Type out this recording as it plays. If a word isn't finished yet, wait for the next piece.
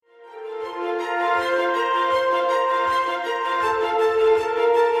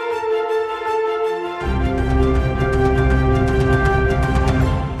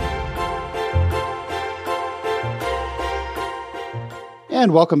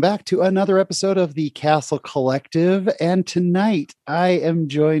And welcome back to another episode of the Castle Collective. And tonight I am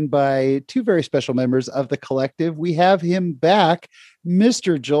joined by two very special members of the collective. We have him back,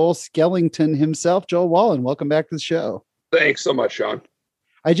 Mr. Joel Skellington himself. Joel Wallen, welcome back to the show. Thanks so much, Shawn.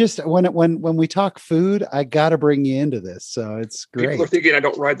 I just when we talk food, I got to bring you into this, so it's great. People are thinking I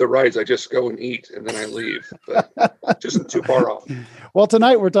don't ride the rides; I just go and eat and then I leave. But it isn't too far off. Well,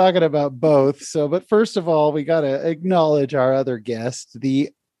 tonight we're talking about both. So, but first of all, we got to acknowledge our other guest, the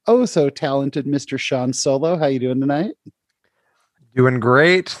oh so talented Mr. Sean Solo. How you doing tonight? Doing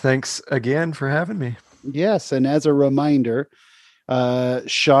great. Thanks again for having me. Yes, and as a reminder,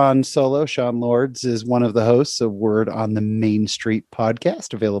 Shawn Solo, Shawn Lords, is one of the hosts of Word on the Main Street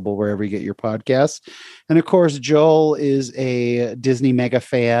podcast, available wherever you get your podcasts. And of course, Joel is a Disney mega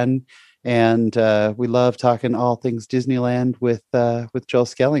fan, and we love talking all things Disneyland with Joel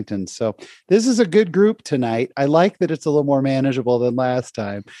Skellington. So this is a good group tonight. I like that it's a little more manageable than last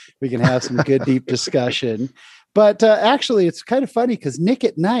time. We can have some good deep discussion. But actually, it's kind of funny because Nick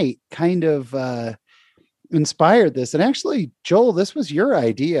at Night kind of inspired this, and actually, Joel, this was your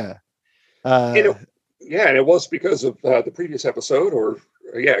idea. And it was because of the previous episode,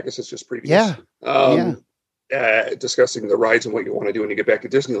 I guess it's just previous. Discussing the rides and what you want to do when you get back to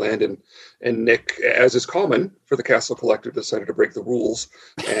Disneyland, and Nick, as is common for the Castle Collective, decided to break the rules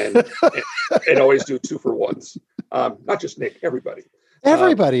and always do 2-for-1s. Not just Nick, everybody.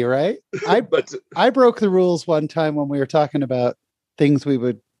 Right? I broke the rules one time when we were talking about things we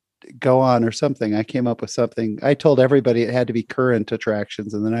would go on or something. I came up with something. I told everybody it had to be current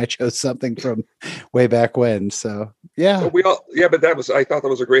attractions, and then I chose something from way back when. So yeah, but I thought that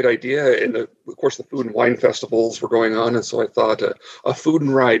was a great idea. And of course, the food and wine festivals were going on, and so I thought a food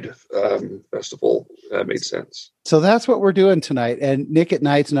and ride festival made sense. So that's what we're doing tonight. And Nick at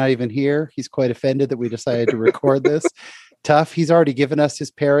Night's not even here. He's quite offended that we decided to record this. Tough. He's already given us his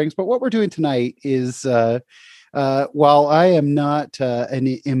pairings. But what we're doing tonight is, while I am not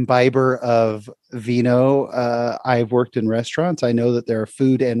an imbiber of vino, I've worked in restaurants. I know that there are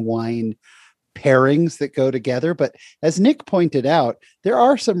food and wine pairings that go together. But as Nick pointed out, there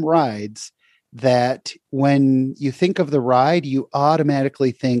are some rides that when you think of the ride, you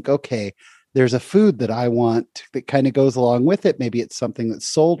automatically think, okay, there's a food that I want that kind of goes along with it. Maybe it's something that's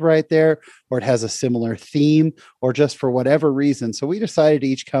sold right there, or it has a similar theme, or just for whatever reason. So we decided to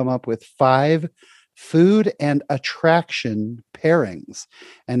each come up with 5 food and attraction pairings.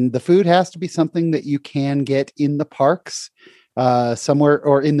 And the food has to be something that you can get in the parks somewhere,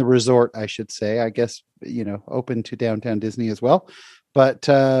 or in the resort, I should say. I guess, open to Downtown Disney as well. But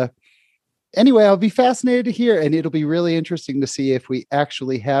anyway, I'll be fascinated to hear, and it'll be really interesting to see if we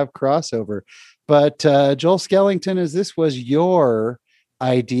actually have crossover. But Joel Skellington, as this was your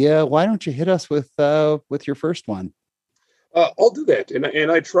idea, why don't you hit us with your first one? I'll do that, and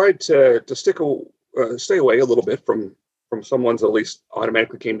I tried to stay away a little bit from some ones that at least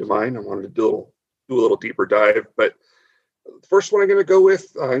automatically came to mind. I wanted to do a little deeper dive, but the first one I'm going to go with,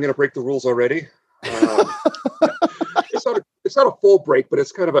 I'm going to break the rules already. It's not a full break, but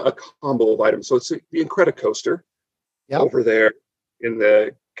it's kind of a combo of items. So it's the Incredicoaster over there in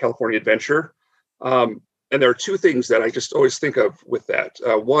the California Adventure. And there are 2 things that I just always think of with that.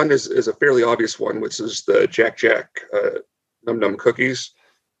 One is a fairly obvious one, which is the Jack Num Num cookies.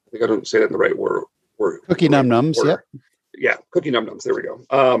 I think I don't say that in the right word. Cookie Num Nums, yep. Yeah, Cookie Num Nums, there we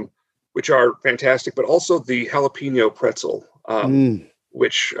go. Which are fantastic, but also the jalapeno pretzel.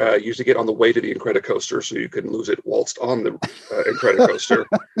 Which you usually get on the way to the Incredicoaster, so you can lose it whilst on the Incredicoaster,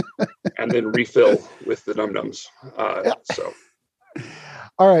 and then refill with the Num Nums. So,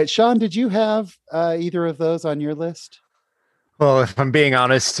 all right, Shawn, did you have either of those on your list? Well, if I'm being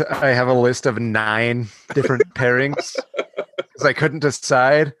honest, I have a list of 9 different pairings because I couldn't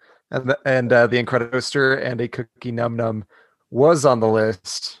decide, and the Incredicoaster and a Cookie Num Num was on the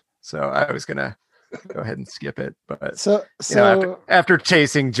list, so I was gonna go ahead and skip it. But so after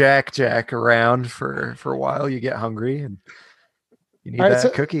chasing Jack around for a while, you get hungry and you need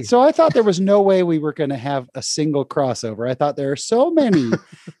that cookie. So I thought there was no way we were going to have a single crossover. I thought there are so many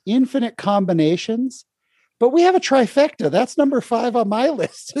infinite combinations, but we have a trifecta. That's number 5 on my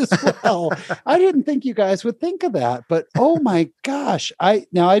list as well. I didn't think you guys would think of that, but oh my gosh. I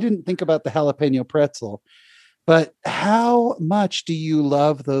didn't think about the jalapeno pretzel. But how much do you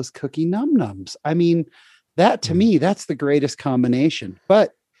love those Cookie Num Nums? I mean, that to me, that's the greatest combination.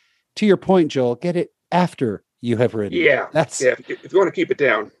 But to your point, Joel, get it after you have ridden. Yeah. If you want to keep it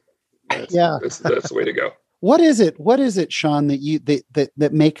down, that's the way to go. What is it, Shawn, that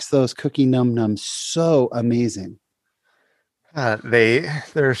makes those Cookie Num Nums so amazing?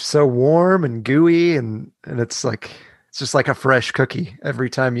 They're so warm and gooey, and it's like It's just like a fresh cookie every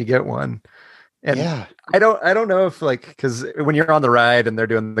time you get one. And Yeah. I don't know if like, because when you're on the ride and they're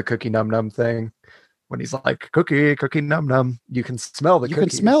doing the cookie num num thing, when he's like cookie num num, you can smell the You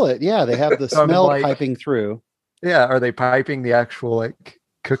cookies. can smell it. Yeah, they have the So I'm smell like- piping through. Yeah, are they piping the actual like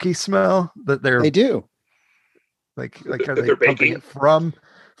cookie smell that They do. like That are they're they pumping baking? it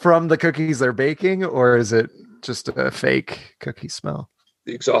from the cookies they're baking, or is it just a fake cookie smell?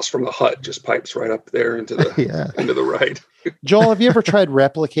 The exhaust from the hut just pipes right up there into the Yeah. into the ride. Joel, have you ever tried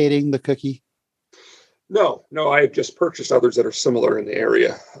replicating the cookie? No, I've just purchased others that are similar in the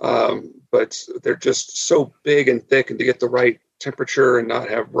area, but they're just so big and thick, and to get the right temperature and not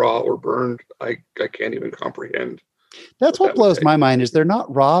have raw or burned, I can't even comprehend. That's what that would blows take. my mind is they're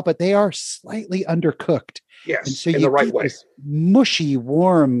not raw, but they are slightly undercooked. Yes, And so in you the right get way. this mushy,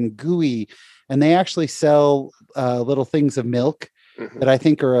 warm, gooey, and they actually sell little things of milk Mhm. that I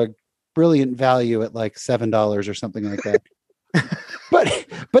think are a brilliant value at like $7 or something like that.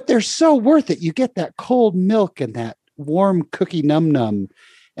 but they're so worth it. You get that cold milk and that warm cookie num num,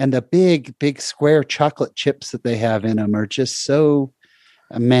 and the big square chocolate chips that they have in them are just so.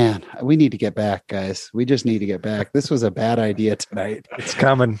 Man, we need to get back, guys. We just need to get back. This was a bad idea tonight. It's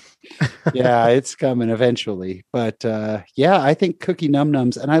coming. Yeah, it's coming eventually. But yeah, I think cookie num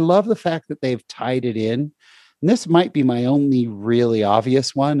nums, and I love the fact that they've tied it in. And this might be my only really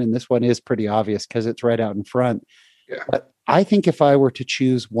obvious one, and this one is pretty obvious because it's right out in front. Yeah. But I think if I were to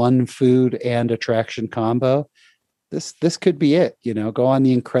choose one food and attraction combo, this could be it. You know, go on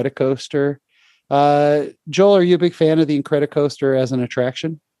the Incredicoaster. Joel, are you a big fan of the Incredicoaster as an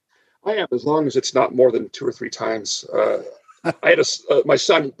attraction? I am, as long as it's not more than 2 or 3 times. I had my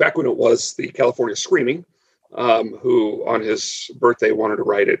son, back when it was the California Screaming, who on his birthday wanted to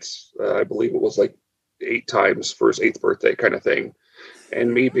ride it. I believe it was like 8 times for his 8th birthday kind of thing.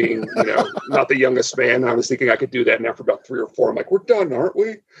 And me being, not the youngest man, I was thinking I could do that. And after about 3 or 4, I'm like, we're done, aren't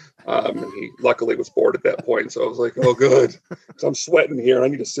we? And he luckily was bored at that point. So I was like, oh, good. So I'm sweating here. I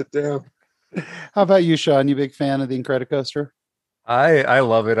need to sit down. How about you, Shawn? You big fan of the Incredicoaster? I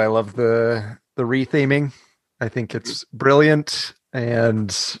love it. I love the retheming. I think it's brilliant, and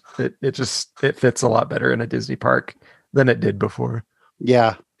it fits a lot better in a Disney park than it did before.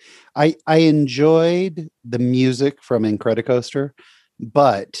 Yeah. I enjoyed the music from Incredicoaster,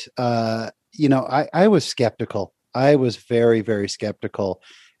 but I was skeptical. I was very, very skeptical.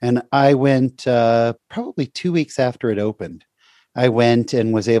 And I went probably 2 weeks after it opened. I went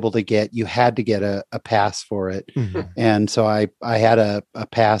and was able to you had to get a pass for it. Mm-hmm. And so I had a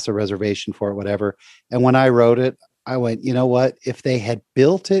pass, a reservation for it, whatever. And when I wrote it, I went, you know what? If they had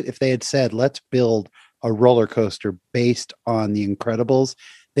built it, if they had said, let's build a roller coaster based on the Incredibles,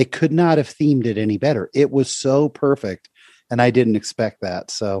 they could not have themed it any better. It was so perfect. And I didn't expect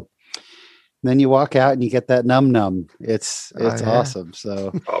that. So then you walk out and you get that num num. It's awesome.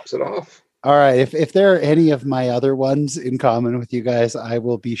 So Pops it off. all right. If there are any of my other ones in common with you guys, I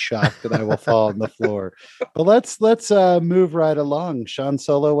will be shocked and I will fall on the floor. But let's move right along. Sean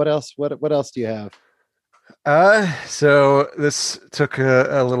Solo, what else? What else do you have? So this took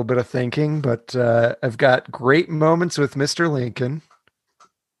a little bit of thinking, but I've got great moments with Mr. Lincoln,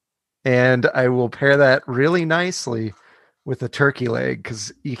 and I will pair that really nicely with a turkey leg,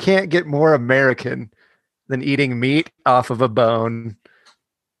 because you can't get more American than eating meat off of a bone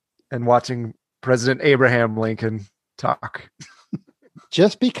and watching President Abraham Lincoln talk.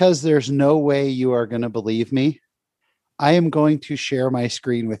 Just because there's no way you are going to believe me, I am going to share my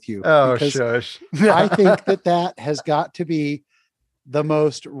screen with you. Oh, because shush. I think that has got to be the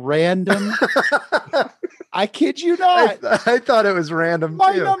most random. I kid you not. I thought it was random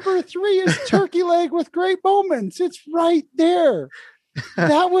My too. number 3 is turkey leg with great moments. It's right there.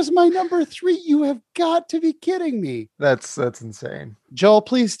 That was my number 3. You have got to be kidding me. That's insane. Joel,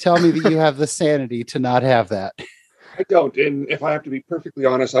 please tell me that you have the sanity to not have that. I don't. And if I have to be perfectly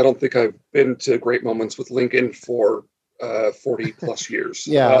honest, I don't think I've been to great moments with Lincoln for 40 plus years.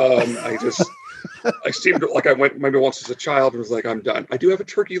 Yeah. I seemed like I went maybe once as a child and was like, I'm done. I do have a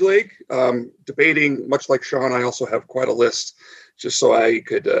turkey leg. Debating, much like Shawn, I also have quite a list just so I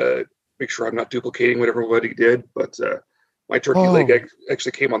could make sure I'm not duplicating what everybody did. But my turkey leg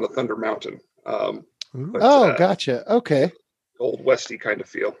actually came on the Thunder Mountain. Gotcha. Okay. Old Westy kind of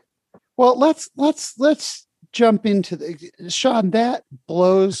feel. Well, let's jump into Shawn. That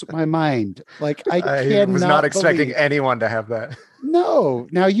blows my mind. Like I was not expecting anyone to have that. No.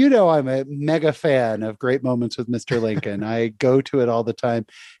 Now, I'm a mega fan of Great Moments with Mr. Lincoln. I go to it all the time.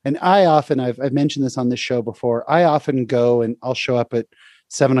 And I've mentioned this on this show before. I often go and I'll show up at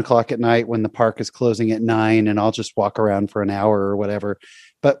 7:00 at night when the park is closing at 9, and I'll just walk around for an hour or whatever,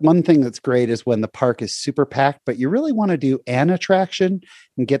 But one thing that's great is when the park is super packed, but you really want to do an attraction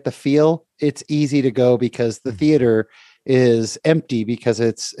and get the feel. It's easy to go because the theater is empty because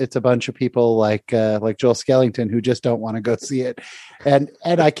it's a bunch of people like Joel Skellington who just don't want to go see it. And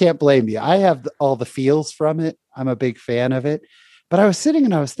I can't blame you. I have all the feels from it. I'm a big fan of it. But I was sitting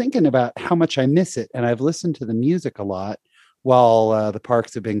and I was thinking about how much I miss it. And I've listened to the music a lot while the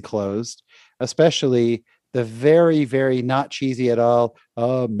parks have been closed, especially the very, very not cheesy at all,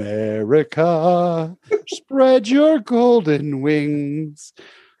 America, spread your golden wings.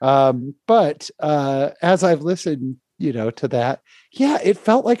 But as I've listened, to that, yeah, it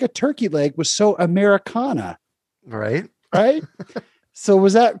felt like a turkey leg was so Americana. Right. So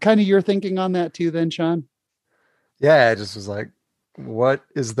was that kind of your thinking on that too then, Shawn? Yeah, I just was like, what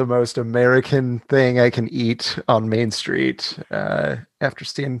is the most American thing I can eat on Main Street after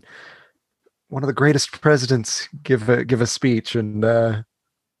seeing one of the greatest presidents give a speech, and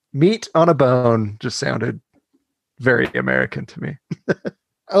meat on a bone just sounded very American to me.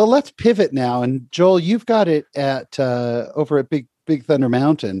 Oh, let's pivot now. And Joel, you've got it at over at Big Thunder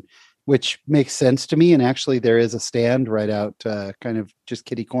Mountain, which makes sense to me. And actually there is a stand right out kind of just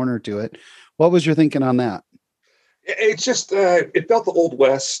kitty corner to it. What was your thinking on that? It's just, it felt the Old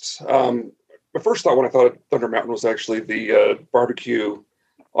West. My first thought when I thought of Thunder Mountain was actually the barbecue,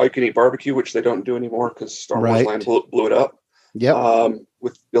 all-you-can-eat barbecue, which they don't do anymore because Star Wars Land blew it up. Yep.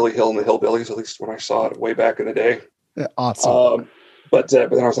 With Billy Hill and the Hillbillies, at least when I saw it way back in the day. Awesome. But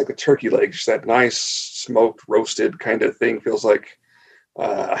then I was like, the turkey leg, just that nice smoked, roasted kind of thing, feels like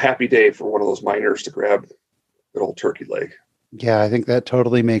a happy day for one of those miners to grab good old turkey leg. Yeah, I think that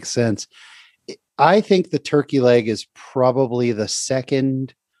totally makes sense. I think the turkey leg is probably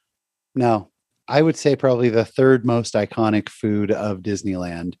I would say probably the third most iconic food of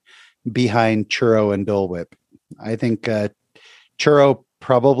Disneyland behind churro and Dole Whip. I think churro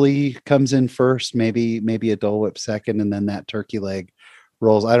probably comes in first, maybe a Dole Whip second, and then that turkey leg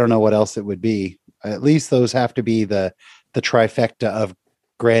rolls. I don't know what else it would be. At least those have to be the trifecta of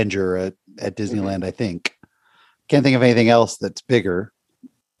grandeur at Disneyland, mm-hmm. I think. Can't think of anything else that's bigger,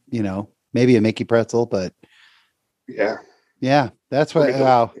 maybe a Mickey pretzel, but yeah, that's what.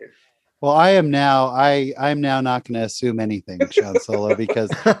 Wow. Well, I'm now not going to assume anything, Sean Solo, because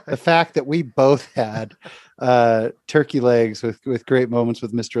the fact that we both had turkey legs with great moments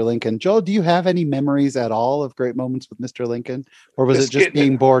with Mr. Lincoln. Joel, do you have any memories at all of great moments with Mr. Lincoln, or was it just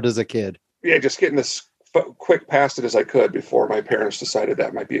being bored as a kid? Yeah, just getting this quick past it as I could before my parents decided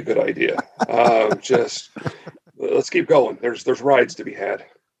that might be a good idea. Just let's keep going. There's rides to be had.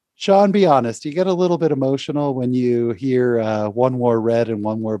 Shawn, be honest. You get a little bit emotional when you hear One More Red and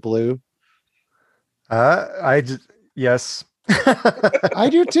One More Blue. Yes. I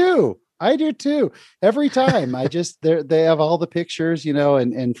do too. Every time they have all the pictures,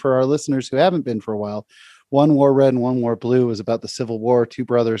 and for our listeners who haven't been for a while, One More Red and One More Blue is about the Civil War. Two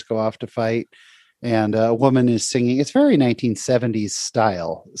brothers go off to fight and a woman is singing. It's very 1970s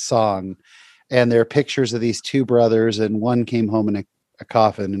style song. And there are pictures of these two brothers, and one came home in a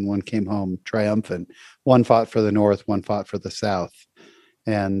coffin and one came home triumphant. One fought for the North, one fought for the South.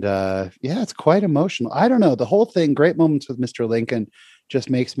 And it's quite emotional. I don't know. The whole thing, Great Moments with Mr. Lincoln,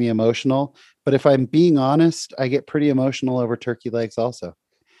 just makes me emotional. But if I'm being honest, I get pretty emotional over turkey legs also.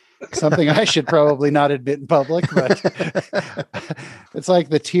 Something I should probably not admit in public, but it's like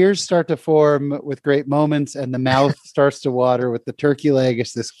the tears start to form with Great Moments and the mouth starts to water with the turkey leg.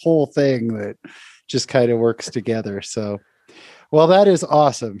 It's this whole thing that just kind of works together. So, well, that is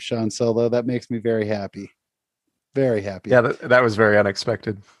awesome, Shawn Solo. That makes me very happy. Very happy. Yeah, that was very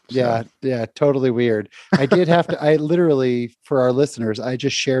unexpected. So. Yeah, totally weird. I did have to, I literally, for our listeners, I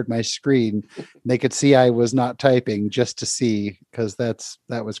just shared my screen. They could see I was not typing just to see, because that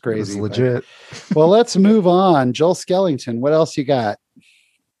was crazy. It was legit. Well, let's move on. Joel Skellington, what else you got?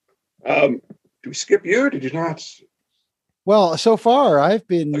 Did we skip you or did you not? Well, so far I've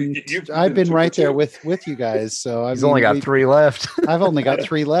been right there with you guys. So He's only got 3 left. I've only got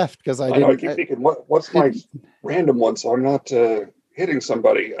 3 left because I didn't. I keep thinking, what's my random one? So I'm not hitting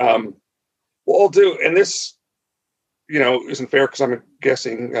somebody. Well, I'll do, and this, isn't fair because I'm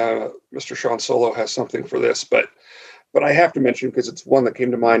guessing Mr. Sean Solo has something for this, but I have to mention because it's one that came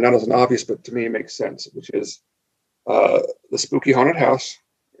to mind, not as an obvious, but to me it makes sense, which is the Spooky Haunted House,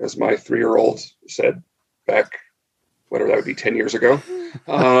 as my 3-year-old said back. Whatever that would be 10 years ago.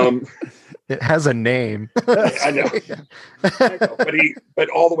 It has a name. I know. But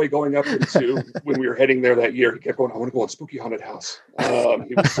all the way going up into when we were heading there that year, he kept going, I want to go on Spooky Haunted House.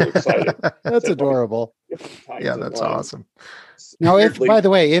 He was so excited. That's adorable. Yeah, that's awesome. Now, if, by the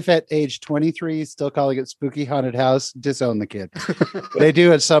way, if at age 23, still calling it Spooky Haunted House, disown the kid. They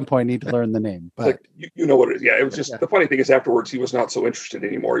do at some point need to learn the name. But you know what it is. Yeah, it was just the funny thing is afterwards he was not so interested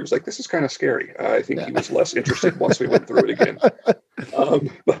anymore. He was like, "This is kind of scary." I think he was less interested once we went through it again.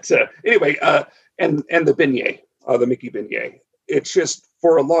 Anyway, and the beignet, the Mickey beignet. It's just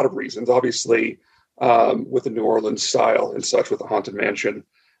for a lot of reasons. Obviously, with the New Orleans style and such, with the Haunted Mansion,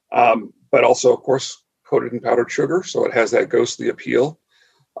 but also, of course, coated in powdered sugar, so it has that ghostly appeal,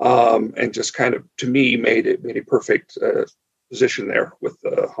 and just kind of, to me, made a perfect position there with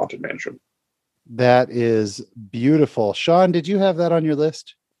the Haunted Mansion. That is beautiful. Shawn, did you have that on your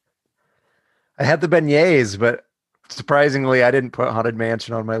list? I had the beignets, but surprisingly, I didn't put Haunted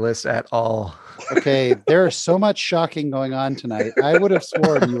Mansion on my list at all. Okay, there's so much shocking going on tonight. I would have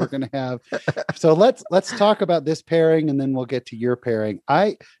sworn you were going to have. So let's talk about this pairing, and then we'll get to your pairing.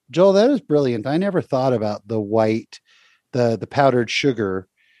 Joel, that is brilliant. I never thought about the white, the powdered sugar,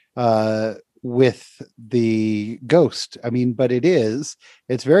 with the ghost. I mean, but it's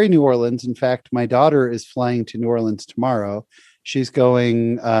very New Orleans. In fact, my daughter is flying to New Orleans tomorrow. She's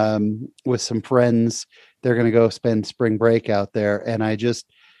going with some friends. They're going to go spend spring break out there. And I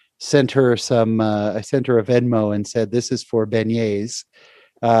just sent her I sent her a Venmo and said, this is for beignets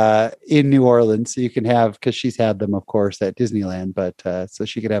in New Orleans. So you can have, because she's had them, of course, at Disneyland, but so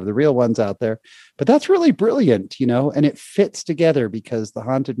she could have the real ones out there. But that's really brilliant, and it fits together because the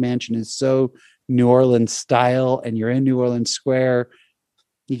Haunted Mansion is so New Orleans style, and you're in New Orleans Square.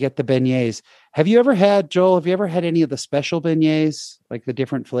 You get the beignets. Have you ever had any of the special beignets, like the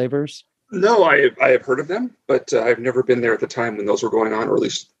different flavors? No, I have heard of them, but I've never been there at the time when those were going on, or at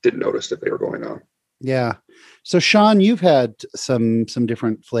least didn't notice if they were going on. Yeah. So Shawn, you've had some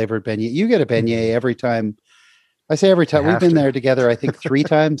different flavored beignet. You get a beignet every time. I say every time. We've been there together, I think 3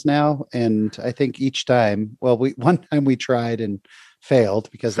 times now. And I think each time, one time we tried and failed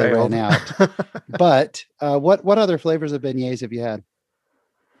because they ran out. But what other flavors of beignets have you had?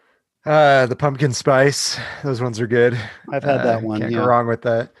 The pumpkin spice. Those ones are good. I've had that one. Can't go wrong with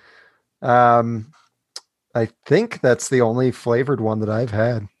that. I think that's the only flavored one that I've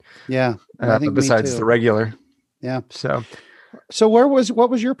had. Yeah. Besides the regular. Yeah. So what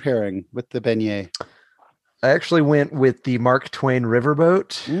was your pairing with the beignet? I actually went with the Mark Twain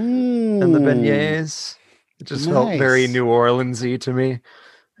riverboat and the beignets. It just felt very New Orleans-y to me,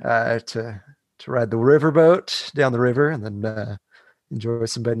 to ride the riverboat down the river and then enjoy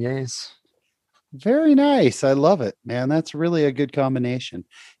some beignets. Very nice. I love it, man. That's really a good combination.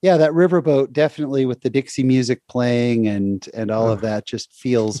 Yeah, that riverboat definitely with the Dixie music playing and all of that just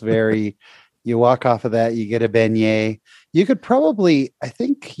feels very. You walk off of that, you get a beignet. I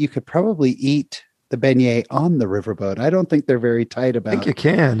think you could probably eat the beignet on the riverboat. I don't think they're very tight about. I think you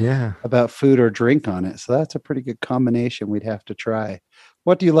can, yeah. About food or drink on it. So that's a pretty good combination. We'd have to try.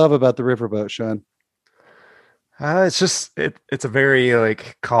 What do you love about the riverboat, Shawn? It's just it's a very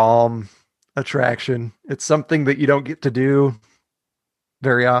calm attraction. It's something that you don't get to do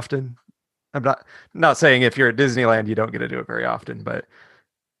very often. I'm not saying if you're at Disneyland you don't get to do it very often, but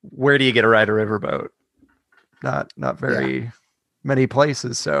where do you get to ride a riverboat? Not very many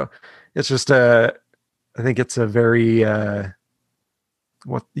places. So it's just I think it's a very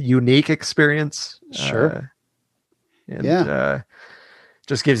unique experience. Sure.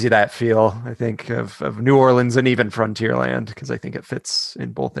 Just gives you that feel, I think, of New Orleans and even Frontierland, because I think it fits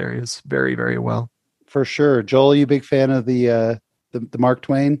in both areas very, very well. For sure. Joel, you a big fan of the Mark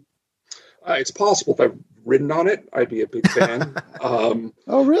Twain? It's possible. If I've ridden on it, I'd be a big fan.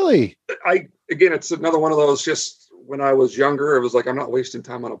 Oh, really? Again, it's another one of those, just when I was younger, it was like, I'm not wasting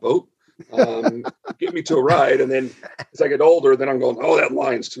time on a boat. Get me to a ride. And then as I get older, then I'm going, oh, that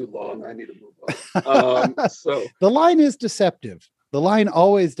line's too long. I need to move on. So the line is deceptive. The line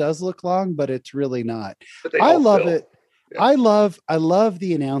always does look long, but it's really not. I love it. Yeah. I love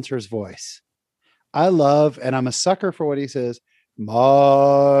the announcer's voice. And I'm a sucker for what he says.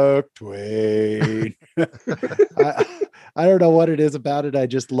 Mark Twain. I don't know what it is about it. I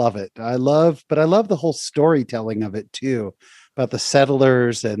just love it. I love the whole storytelling of it too, about the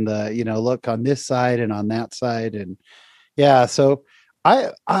settlers and the, look on this side and on that side. And yeah, so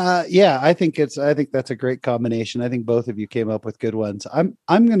I think that's a great combination. I think both of you came up with good ones. I'm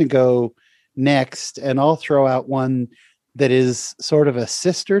going to go next, and I'll throw out one that is sort of a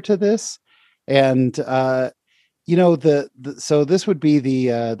sister to this. And, so this would be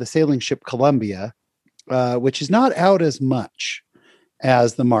the sailing ship Columbia, which is not out as much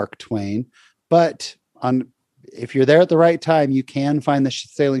as the Mark Twain, but if you're there at the right time, you can find the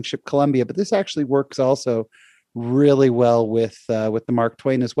sailing ship Columbia. But this actually works also really well with the Mark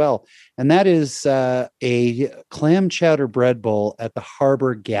Twain as well. And that is a clam chowder bread bowl at the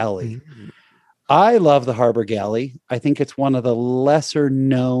Harbor Galley. Mm-hmm. I love the Harbor Galley. I think it's one of the lesser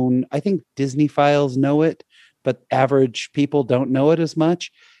known. I think Disney files know it, but average people don't know it as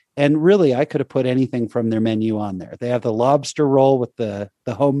much. And really, I could have put anything from their menu on there. They have the lobster roll with the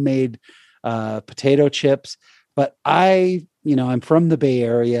homemade potato chips. But I'm from the Bay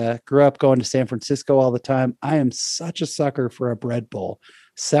Area, grew up going to San Francisco all the time. I am such a sucker for a bread bowl,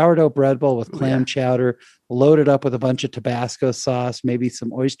 sourdough bread bowl with clam chowder, loaded up with a bunch of Tabasco sauce, maybe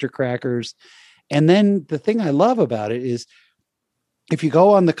some oyster crackers. And then the thing I love about it is if you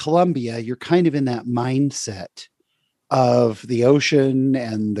go on the Columbia, you're kind of in that mindset of the ocean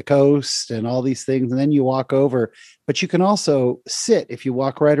and the coast and all these things. And then you walk over, but you can also sit. If you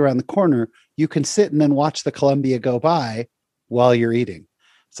walk right around the corner, you can sit and then watch the Columbia go by while you're eating.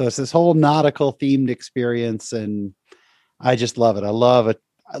 So it's this whole nautical themed experience. And I just love it. I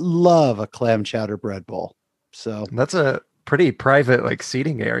love a clam chowder bread bowl. So that's a pretty private like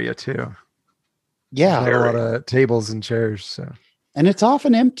seating area too. Yeah. There's not a lot of tables and chairs. So. And it's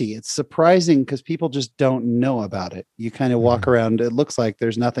often empty. It's surprising because people just don't know about it. You kind of walk around. It looks like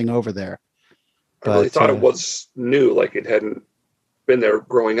there's nothing over there. I really thought it was new, like it hadn't been there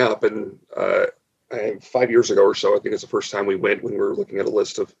growing up. And 5 years ago or so, I think it's the first time we went when we were looking at a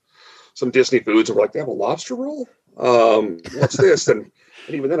list of some Disney foods. And we're like, they have a lobster roll? What's this? And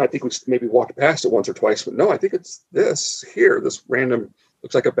even then, I think we maybe walked past it once or twice. But no, I think it's this random,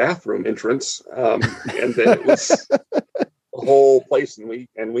 looks like a bathroom entrance. And then it was... the whole place, and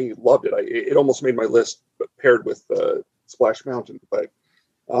we loved it. It almost made my list, but paired with Splash Mountain, but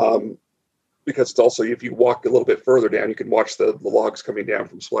because it's also, if you walk a little bit further down, you can watch the logs coming down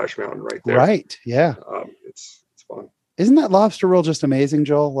from Splash Mountain right there. Right? Yeah. It's fun. Isn't that lobster roll just amazing,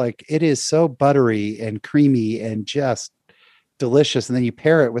 Joel? Like it is so buttery and creamy and just delicious, and then you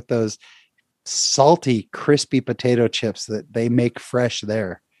pair it with those salty, crispy potato chips that they make fresh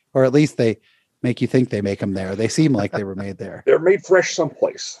there, or at least they make you think they make them there. They seem like they were made there. They're made fresh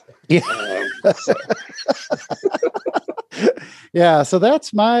someplace. Yeah. Yeah. So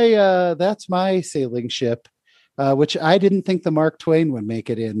that's my sailing ship, which I didn't think the Mark Twain would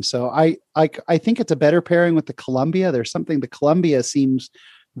make it in. So I think it's a better pairing with the Columbia. There's something, the Columbia seems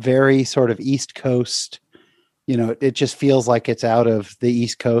very sort of East Coast. It just feels like it's out of the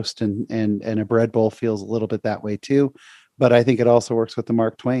East Coast, and a bread bowl feels a little bit that way too. But I think it also works with the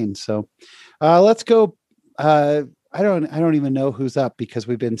Mark Twain. So let's go. I don't even know who's up because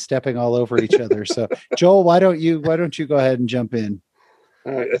we've been stepping all over each other. So Joel, why don't you go ahead and jump in?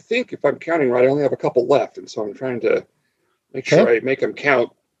 I think if I'm counting right, I only have a couple left. And so I'm trying to make sure I make them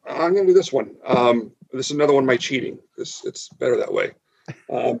count. I'm going to do this one. This is another one of my cheating. It's better that way.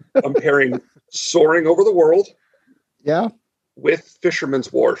 I'm pairing Soaring Over the World. Yeah. With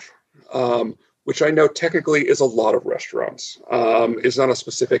Fisherman's Wharf. Which I know technically is a lot of restaurants. Is not a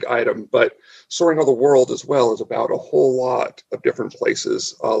specific item, but Soaring Over the World as well is about a whole lot of different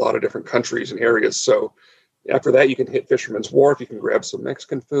places, a lot of different countries and areas. So after that, you can hit Fisherman's Wharf. You can grab some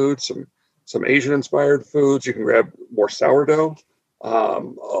Mexican food, some Asian-inspired foods. You can grab more sourdough. A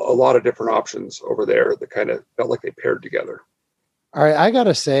lot of different options over there that kind of felt like they paired together. All right, I got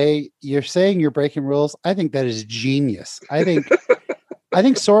to say, you're saying you're breaking rules. I think that is genius. I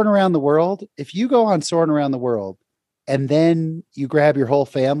think Soaring Around the World, if you go on Soaring Around the World and then you grab your whole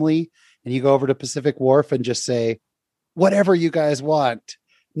family and you go over to Pacific Wharf and just say, whatever you guys want.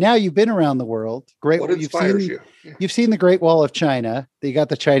 Now you've been around the world. Great. You've seen the Great Wall of China. You got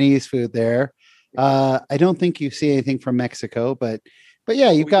the Chinese food there. I don't think you see anything from Mexico, but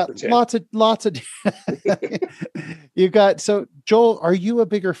yeah, you've got lots of, you've got, so Joel, are you a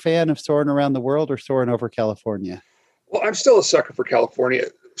bigger fan of Soaring Around the World or Soaring Over California? Well, I'm still a sucker for California,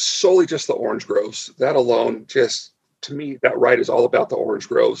 solely just the orange groves. That alone, just to me, that ride is all about the orange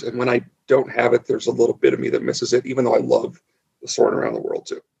groves. And when I don't have it, there's a little bit of me that misses it, even though I love the Soaring Around the World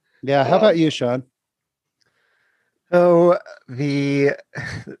too. Yeah. How about you, Shawn? So I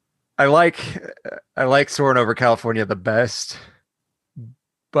like Soaring Over California the best,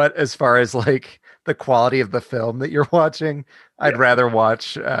 but as far as like the quality of the film that you're watching, I'd rather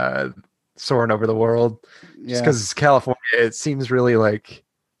watch Soaring Over the World, just because California, it seems really like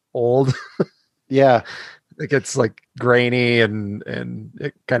old. Yeah, like it's like grainy and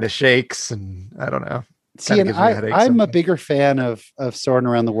it kind of shakes, and I don't know. See, and I'm a bigger fan of Soaring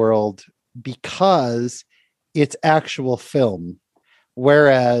Around the World because it's actual film,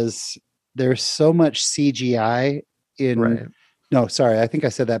 whereas there's so much CGI in. Right. No, sorry, I think I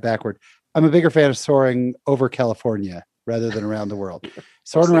said that backward. I'm a bigger fan of Soaring Over California rather than Around the World.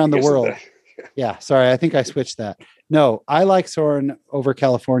 Soaring Around the World. Yeah, sorry, I think I switched that. No, I like Soarin' over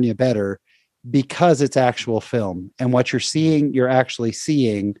California better because it's actual film, and what you're actually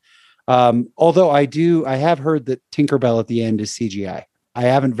seeing. Although I have heard that Tinkerbell at the end is CGI. I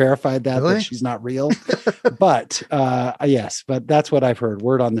haven't verified that Really? that she's not real, but yes, but that's what I've heard.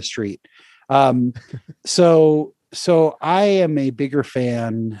 Word on the street. Um, so I am a bigger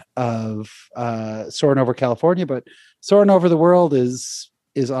fan of Soarin' over California, but Soarin' over the world is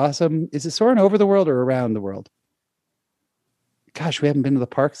awesome. Is it Soarin' over the world or around the world? Gosh, we haven't been to the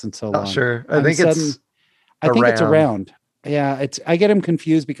parks in so long. Not sure. I think it's around. Yeah, I get them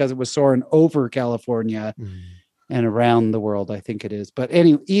confused because it was Soarin' over California and around the world. I think it is. But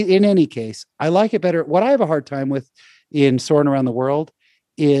in any case, I like it better. What I have a hard time with in Soarin' around the world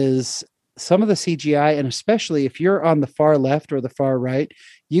is some of the CGI, and especially if you're on the far left or the far right,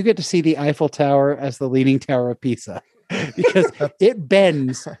 you get to see the Eiffel Tower as the Leaning Tower of Pisa because it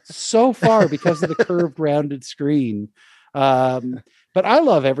bends so far because of the curved rounded screen. But I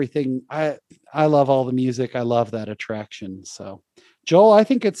love everything. I love all the music. I love that attraction. So Joel, I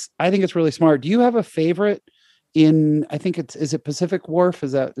think it's really smart. Do you have a favorite in, is it Pacific Wharf?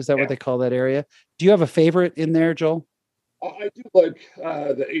 Is that what they call that area? Do you have a favorite in there, Joel? I do like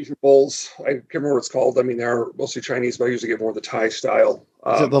the Asian bowls. I can't remember what it's called. I mean, they're mostly Chinese, but I usually get more of the Thai style.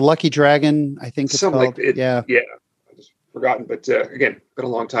 Is it the Lucky Dragon? I think it's called. Like it, yeah. I just forgotten, but again, been a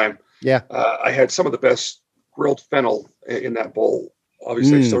long time. Yeah. I had some of the best grilled fennel in that bowl.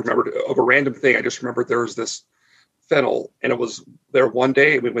 Obviously, I still remembered of a random thing. I just remembered there was this fennel, and it was there one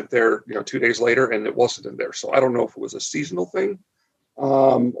day. We went there, 2 days later, and it wasn't in there. So I don't know if it was a seasonal thing,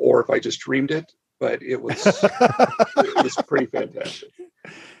 or if I just dreamed it. But it was it was pretty fantastic.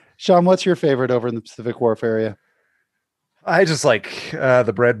 Shawn, what's your favorite over in the Pacific Wharf area? I just like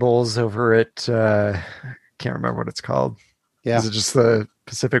the bread bowls over at can't remember what it's called. Yeah, is it just the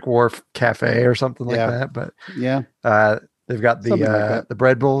Pacific Wharf Cafe or something like that? But yeah, they've got the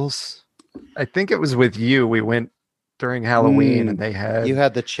bread bowls. I think it was with you. We went during Halloween, and you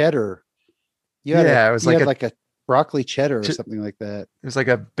had the cheddar. It was like a broccoli cheddar or something like that. It was like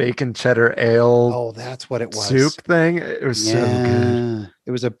a bacon cheddar ale. Oh, that's what it was. Soup thing. It was so good.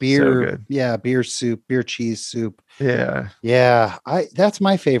 It was a beer. So beer soup, beer cheese soup. Yeah. Yeah. That's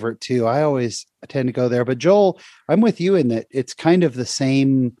my favorite too. I always tend to go there. But Joel, I'm with you in that it's kind of the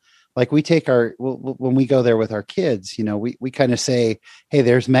same. Like we take when we go there with our kids, we kind of say, hey,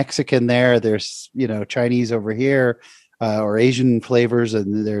 there's Mexican there. There's, Chinese over here. Or Asian flavors,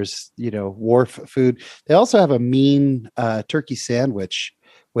 and there's wharf food. They also have a mean turkey sandwich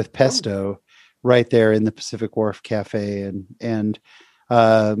with pesto right there in the Pacific Wharf Cafe, and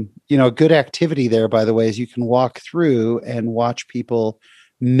good activity there. By the way, is you can walk through and watch people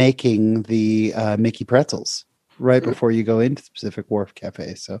making the Mickey pretzels right before you go into the Pacific Wharf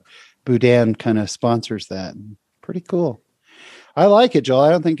Cafe. So Boudin kind of sponsors that. Pretty cool. I like it, Joel. I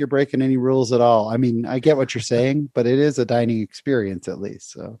don't think you're breaking any rules at all. I mean, I get what you're saying, but it is a dining experience at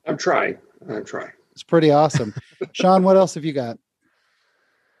least. So I'm trying. It's pretty awesome. Shawn, what else have you got?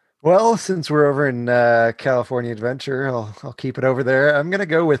 Well, since we're over in California Adventure, I'll keep it over there. I'm gonna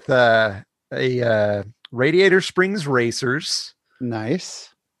go with a Radiator Springs Racers.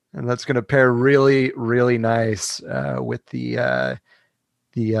 Nice. And that's gonna pair really, really nice with the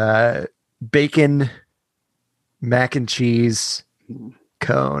bacon mac and cheese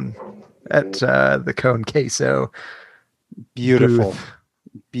cone at the Cone Queso. Beautiful. Booth.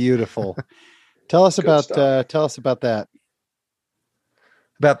 Beautiful. Tell us about that.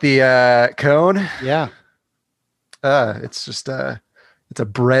 About the cone? Yeah. It's just it's a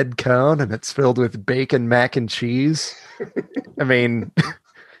bread cone, and it's filled with bacon mac and cheese. I mean,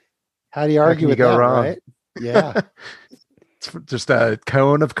 how do you argue with that, wrong? Right? Yeah. It's just a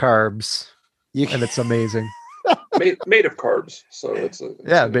cone of carbs, and it's amazing. made of carbs, so it's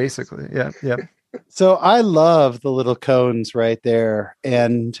basically. So I love the little cones right there,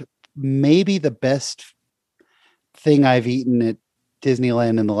 and maybe the best thing I've eaten at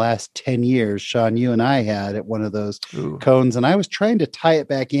Disneyland in the last 10 years. Shawn, you and I had at one of those cones, and I was trying to tie it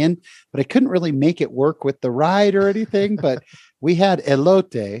back in, but I couldn't really make it work with the ride or anything. But we had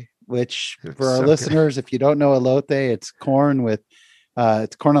elote, which for our listeners, if you don't know elote, it's corn on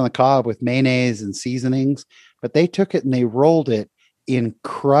the cob with mayonnaise and seasonings. But they took it and they rolled it in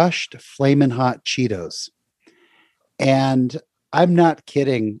crushed flaming hot Cheetos. And I'm not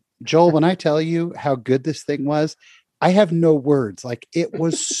kidding. Joel, when I tell you how good this thing was, I have no words. Like, it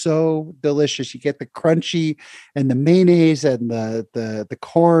was so delicious. You get the crunchy and the mayonnaise and the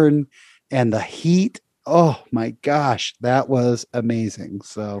corn and the heat. Oh my gosh, that was amazing.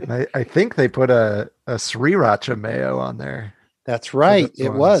 So I think they put a sriracha mayo on there. That's right.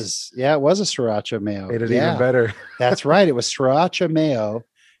 It was. Yeah, it was a sriracha mayo. Made it even better. That's right. It was sriracha mayo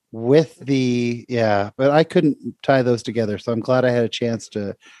with but I couldn't tie those together. So I'm glad I had a chance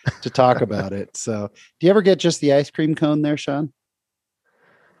to talk about it. So do you ever get just the ice cream cone there, Shawn?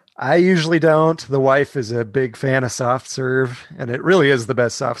 I usually don't. The wife is a big fan of soft serve, and it really is the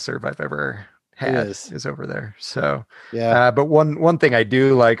best soft serve I've ever had is over there. So, but one thing I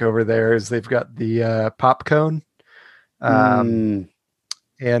do like over there is they've got the pop cone. And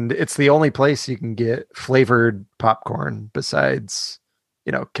it's the only place you can get flavored popcorn besides,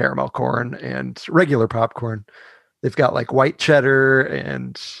 caramel corn and regular popcorn. They've got like white cheddar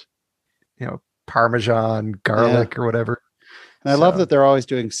and, Parmesan garlic or whatever. And I love that they're always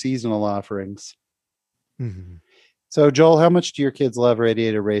doing seasonal offerings. Mm-hmm. So Joel, how much do your kids love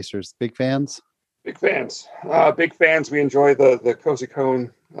Radiator Racers? Big fans? Big fans. Big fans. We enjoy the Cozy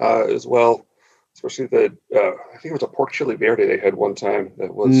Cone as well. Especially I think it was a pork chili verde they had one time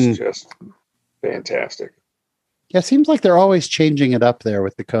that was just fantastic. Yeah, it seems like they're always changing it up there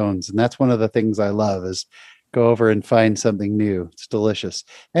with the cones. And that's one of the things I love is go over and find something new. It's delicious.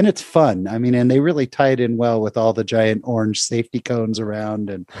 And it's fun. I mean, and they really tie it in well with all the giant orange safety cones around.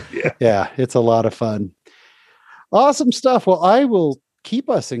 And it's a lot of fun. Awesome stuff. Well, I will keep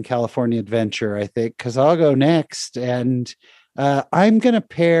us in California Adventure, I think, because I'll go next. And I'm going to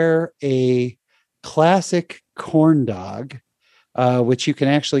pair a classic corn dog, which you can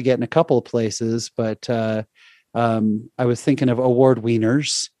actually get in a couple of places, but I was thinking of award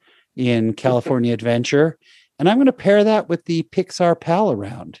wieners in California Adventure, and I'm going to pair that with the Pixar Pal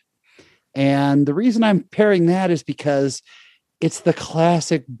Around. And the reason I'm pairing that is because it's the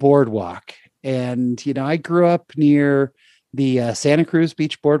classic boardwalk. And, I grew up near the Santa Cruz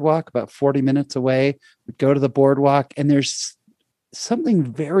Beach Boardwalk, about 40 minutes away. We'd go to the boardwalk, and there's something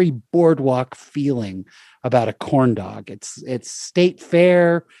very boardwalk feeling about a corn dog. It's state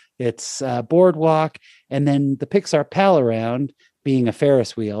fair, it's boardwalk, and then the Pixar Pal Around being a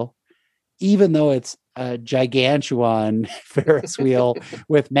Ferris wheel, even though it's a gigantuan Ferris wheel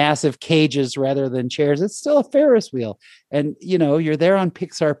with massive cages rather than chairs, it's still a Ferris wheel. And, you're there on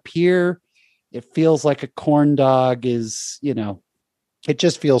Pixar Pier. It feels like a corn dog is, it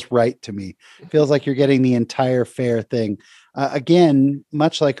just feels right to me. It feels like you're getting the entire fair thing. Again,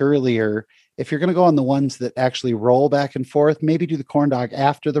 much like earlier, if you're going to go on the ones that actually roll back and forth, maybe do the corn dog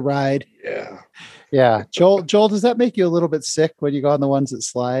after the ride. Yeah. Joel, does that make you a little bit sick when you go on the ones that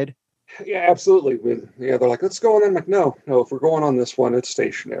slide? Yeah, absolutely. They're like, let's go on. I'm like, no, if we're going on this one, it's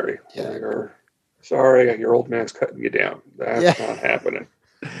stationary. Sorry, your old man's cutting you down. That's not happening.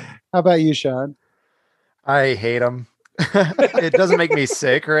 How about you, Shawn? I hate them. It doesn't make me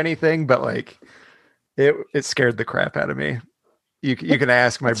sick or anything, but like it scared the crap out of me. You can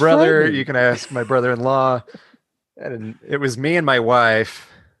ask my brother, you can ask my brother-in-law, and it was me and my wife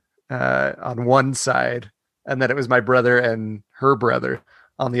on one side, and then it was my brother and her brother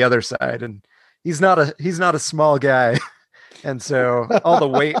on the other side, and he's not a small guy, and so all the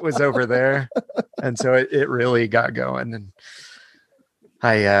weight was over there, and so it really got going, and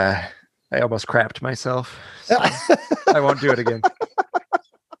I almost crapped myself. So I won't do it again.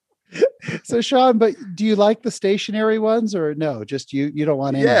 So Shawn, but do you like the stationary ones or no? Just you don't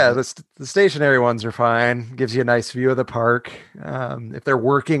want any? Yeah, the stationary ones are fine. Gives you a nice view of the park. If they're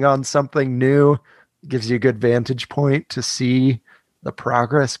working on something new, it gives you a good vantage point to see the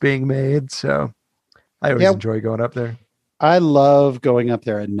progress being made. So I always enjoy going up there. I love going up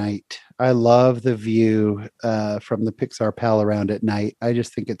there at night. I love the view from the Pixar Pal Around at night. I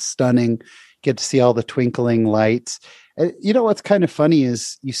just think it's stunning. Get to see all the twinkling lights. What's kind of funny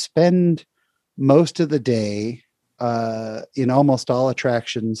is you spend most of the day in almost all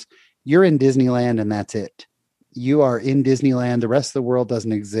attractions. You're in Disneyland and that's it. You are in Disneyland. The rest of the world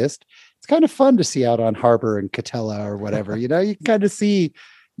doesn't exist. It's kind of fun to see out on Harbor and Catella or whatever. You can kind of see,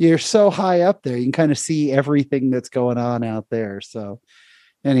 you're so high up there. You can kind of see everything that's going on out there. So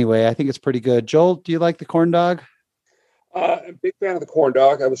anyway, I think it's pretty good. Joel, do you like the corn dog? I'm a big fan of the corn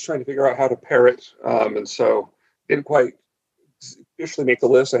dog. I was trying to figure out how to pair it. And so didn't quite officially make the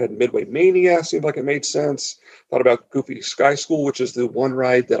list. I had Midway Mania, seemed like it made sense. Thought about Goofy Sky School, which is the one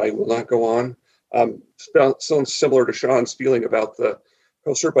ride that I will not go on. Sounds similar to Shawn's feeling about the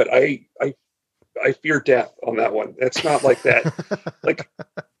coaster, but I fear death on that one. It's not like that. Like,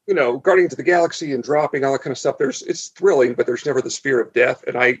 Guardians of the Galaxy and dropping, all that kind of stuff. It's thrilling, but there's never the fear of death.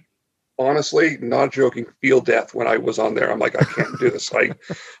 And I honestly, not joking, feel death when I was on there. I'm like, I can't do this.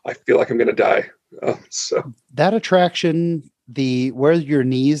 I feel like I'm going to die. So that attraction, where your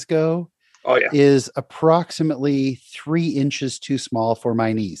knees go, is approximately 3 inches too small for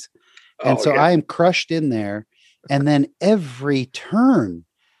my knees. And I am crushed in there. And then every turn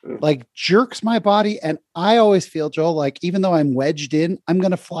like jerks my body. And I always feel, Joel, like even though I'm wedged in, I'm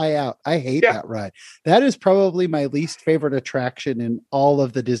going to fly out. I hate that ride. That is probably my least favorite attraction in all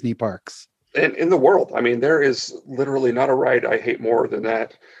of the Disney parks. And in the world. I mean, there is literally not a ride I hate more than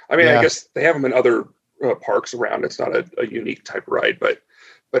that. I mean, I guess they have them in other parks around. It's not a unique type of ride, but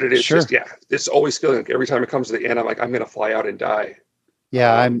it is just, it's always feeling like every time it comes to the end, I'm like, I'm going to fly out and die.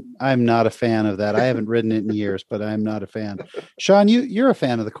 Yeah, I'm not a fan of that. I haven't ridden it in years, but I'm not a fan. Shawn, you're a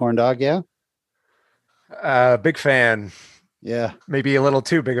fan of the corn dog, yeah? Big fan. Yeah. Maybe a little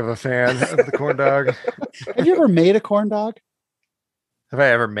too big of a fan of the corn dog. Have you ever made a corn dog? Have I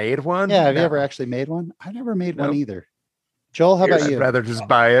ever made one? Yeah, have you ever actually made one? I've never made one either. Joel, how about you? I'd rather just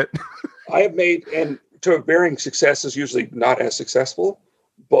buy it. I have made, and to varying success is usually not as successful,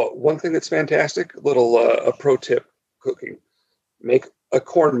 but one thing that's fantastic, a pro tip cooking, make a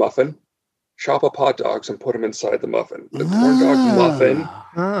corn muffin, chop up hot dogs and put them inside the muffin. The corn dog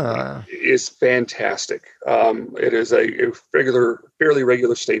muffin is fantastic. It is a fairly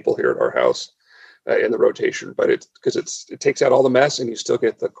regular staple here at our house in the rotation, but it takes out all the mess and you still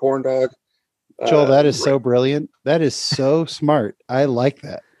get the corn dog. Joel, that is so brilliant. That is so smart. I like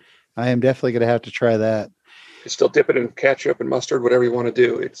that. I am definitely going to have to try that. You still dip it in ketchup and mustard, whatever you want to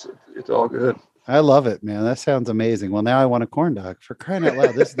do. It's all good. I love it, man. That sounds amazing. Well, now I want a corn dog. For crying out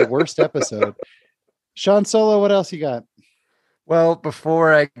loud. This is the worst episode. Sean Solo, what else you got? Well,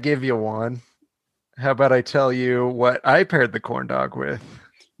 before I give you one, how about I tell you what I paired the corn dog with?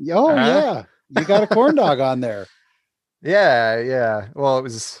 Oh, yeah. You got a corn dog on there. Yeah. Well, it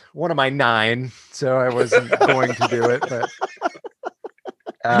was one of my 9, so I wasn't going to do it.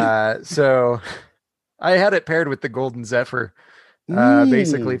 But so I had it paired with the Golden Zephyr.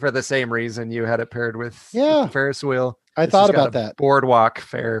 Basically for the same reason you had it paired with the Ferris wheel. I thought about that. Boardwalk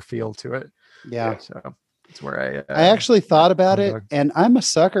fair feel to it. Yeah. So that's where I actually thought about it, and I'm a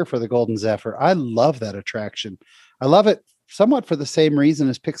sucker for the Golden Zephyr. I love that attraction. I love it somewhat for the same reason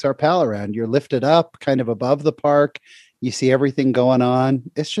as Pixar Pal Around. You're lifted up kind of above the park. You see everything going on.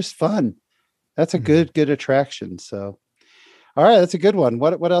 It's just fun. That's a good attraction. So, all right. That's a good one.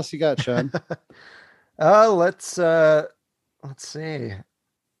 What else you got, Shawn? Let's see.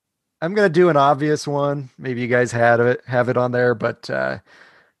 I'm going to do an obvious one. Maybe you guys have it on there, but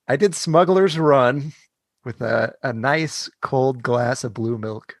I did Smuggler's Run with a nice cold glass of blue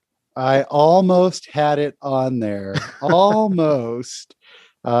milk. I almost had it on there. Almost.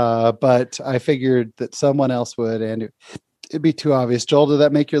 But I figured that someone else would, and it'd be too obvious. Joel, did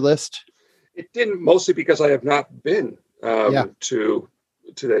that make your list? It didn't, mostly because I have not been to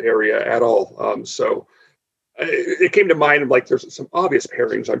that area at all. So it came to mind, like there's some obvious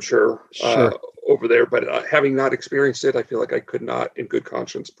pairings, I'm sure. Over there, but having not experienced it, I feel like I could not in good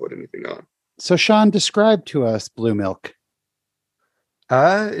conscience put anything on. So Shawn, describe to us blue milk.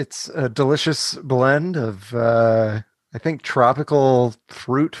 It's a delicious blend of I think tropical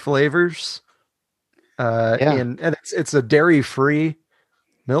fruit flavors. And it's a dairy-free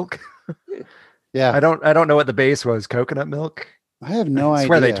milk. Yeah. I don't know what the base was. Coconut milk? I have no idea. I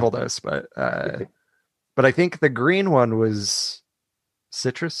swear they told us, but I think the green one was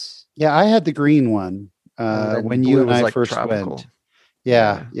citrus. Yeah, I had the green one when you and I first tropical. went.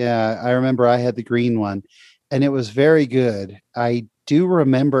 Yeah. I remember I had the green one, and it was very good. I do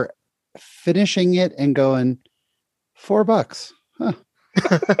remember finishing it and going, $4. Huh.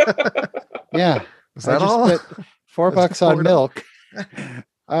 Yeah. Was that all? Spent $4 on milk.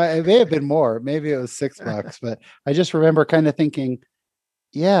 It may have been more. Maybe it was $6, but I just remember kind of thinking,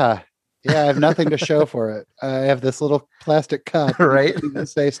 I have nothing to show for it. I have this little plastic cup, right? That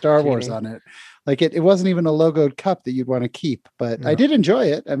say Star Wars on it. Like it wasn't even a logoed cup that you'd want to keep, but I did enjoy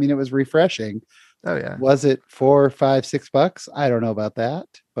it. I mean, it was refreshing. Oh yeah. Was it $4, $5, $6? I don't know about that,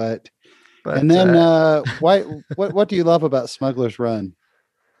 but and then what do you love about Smuggler's Run?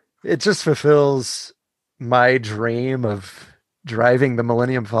 It just fulfills my dream of driving the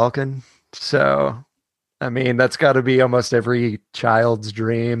Millennium Falcon. So, I mean, that's got to be almost every child's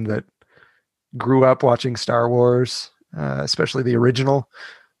dream that grew up watching Star Wars, especially the original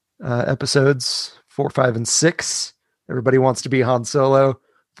episodes 4, 5, and 6. Everybody wants to be Han Solo,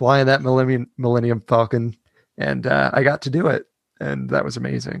 flying that Millennium Falcon, and I got to do it, and that was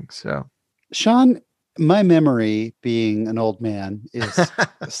amazing. So, Shawn, my memory, being an old man, is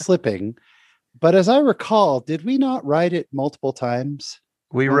slipping. But as I recall, did we not ride it multiple times?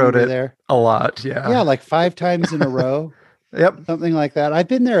 We rode it there a lot. Yeah. Yeah. Like 5 times in a row. Yep. Something like that. I've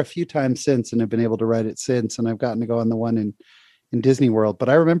been there a few times since and have been able to ride it since. And I've gotten to go on the one in Disney World. But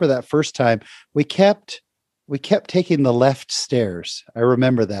I remember that first time we kept we kept taking the left stairs. I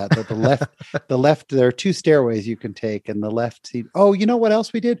remember that the left, there are two stairways you can take, and the left seat. Oh, you know what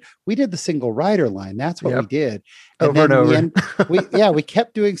else we did? We did the single rider line. That's what we did. And over then and over. we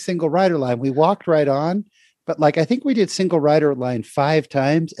kept doing single rider line. We walked right on, but like, I think we did single rider line 5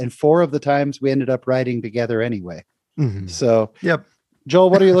 times, and 4 of the times we ended up riding together anyway. Mm-hmm. So, yep. Joel,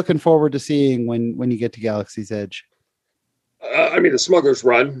 what are you looking forward to seeing when you get to Galaxy's Edge? I mean, the Smuggler's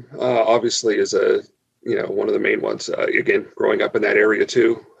Run obviously is one of the main ones. Again, growing up in that area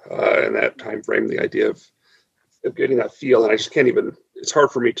too, and that time frame, the idea of getting that feel, and I just can't even. It's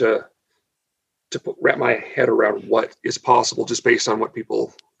hard for me to wrap my head around what is possible just based on what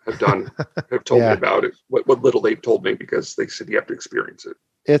people have done, have told me about it, what little they've told me, because they said you have to experience it.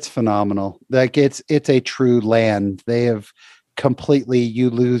 It's phenomenal. Like it's a true land. They have completely. You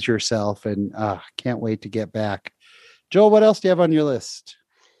lose yourself, and can't wait to get back. Joel, what else do you have on your list?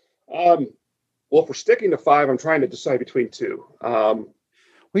 Well, for sticking to 5, I'm trying to decide between 2.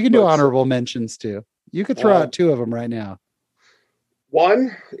 We can do honorable mentions too. You could throw out 2 of them right now.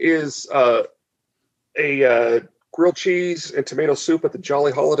 One is a grilled cheese and tomato soup at the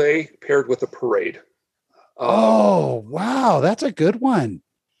Jolly Holiday paired with a parade. Oh, wow. That's a good one.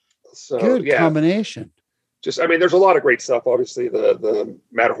 So, good combination. There's a lot of great stuff. Obviously, the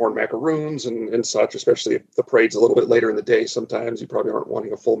Matterhorn macaroons and such, especially if the parade's a little bit later in the day. Sometimes you probably aren't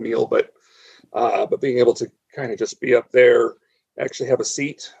wanting a full meal, but being able to kind of just be up there, actually have a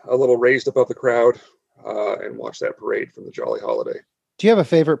seat a little raised above the crowd, and watch that parade from the Jolly Holiday. Do you have a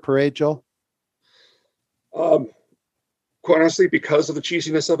favorite parade, Joel? Quite honestly, because of the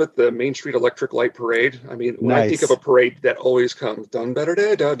cheesiness of it, the Main Street Electric Light Parade. I mean, when I think of a parade that always comes dun da da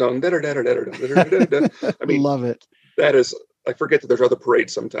da dun da da da da da da da. I mean, love it. That is, I forget that there's other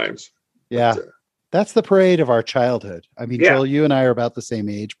parades sometimes. Yeah, but, that's the parade of our childhood. I mean, Joel, you and I are about the same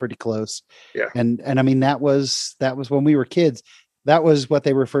age, pretty close. Yeah, and I mean that was when we were kids. That was what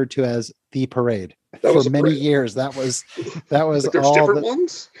they referred to as the parade for many years. That was like there's all different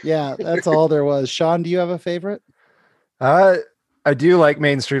ones. Yeah, that's all there was. Shawn, do you have a favorite? I do like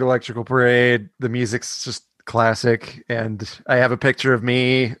Main Street Electrical Parade. The music's just classic, and I have a picture of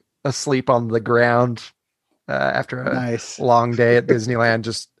me asleep on the ground after a long day at Disneyland,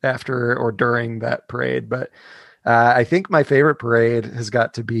 just after or during that parade. But I think my favorite parade has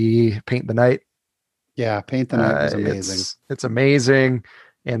got to be Paint the Night. Yeah, Paint the Night was amazing. It's amazing,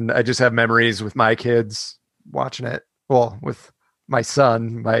 and I just have memories with my kids watching it. Well, with my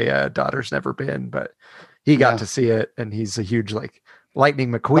son, my daughter's never been, but he got to see it, and he's a huge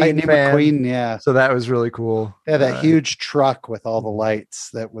Lightning McQueen fan. Yeah. So that was really cool. Yeah, that huge truck with all the lights.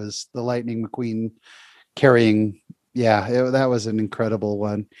 That was the Lightning McQueen carrying. Yeah, that was an incredible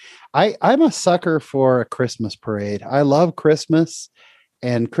one. I'm a sucker for a Christmas parade. I love Christmas,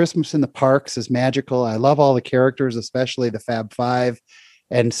 and Christmas in the parks is magical. I love all the characters, especially the Fab Five.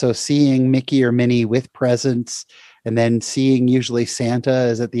 And so seeing Mickey or Minnie with presents, and then seeing usually Santa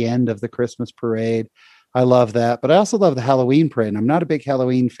is at the end of the Christmas parade. I love that, but I also love the Halloween parade. And I'm not a big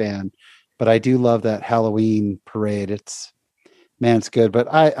Halloween fan, but I do love that Halloween parade. It's good. But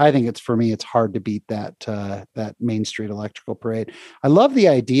I think it's hard to beat that Main Street Electrical Parade. I love the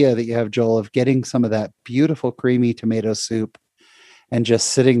idea that you have, Joel, of getting some of that beautiful creamy tomato soup and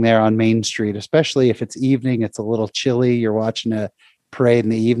just sitting there on Main Street, especially if it's evening, it's a little chilly. You're watching a parade in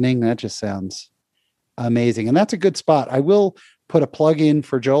the evening. That just sounds amazing. And that's a good spot. I will put a plug in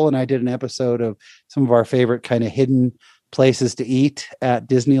for Joel and I did an episode of some of our favorite kind of hidden places to eat at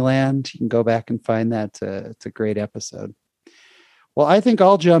Disneyland. You can go back and find that. It's a great episode. Well, I think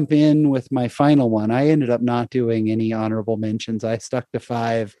I'll jump in with my final one. I ended up not doing any honorable mentions. I stuck to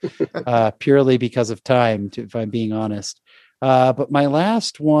 5 purely because of time, if I'm being honest. But my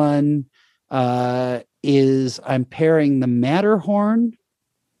last one is I'm pairing the Matterhorn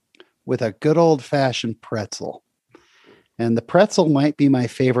with a good old-fashioned pretzel. And the pretzel might be my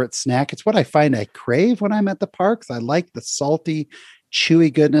favorite snack. It's what I find I crave when I'm at the parks. I like the salty,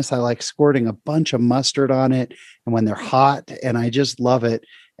 chewy goodness. I like squirting a bunch of mustard on it, and when they're hot, and I just love it.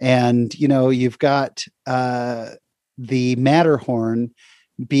 And, you've got the Matterhorn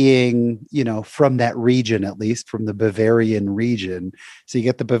being, from that region, at least from the Bavarian region. So you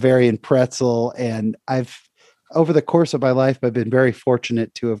get the Bavarian pretzel. And over the course of my life, I've been very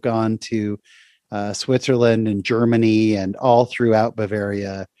fortunate to have gone to Switzerland and Germany and all throughout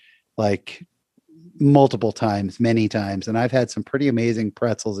Bavaria, like multiple times, many times. And I've had some pretty amazing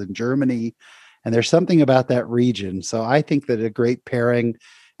pretzels in Germany, and there's something about that region. So I think that a great pairing,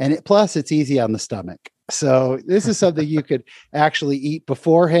 and plus it's easy on the stomach. So this is something you could actually eat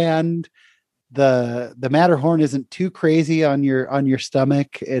beforehand, the Matterhorn isn't too crazy on your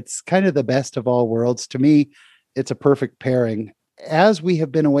stomach. It's kind of the best of all worlds. To me, it's a perfect pairing. As we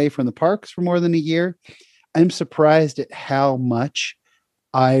have been away from the parks for more than a year, I'm surprised at how much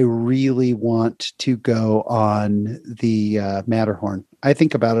I really want to go on the Matterhorn. I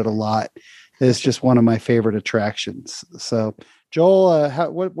think about it a lot. It's just one of my favorite attractions. So, Joel,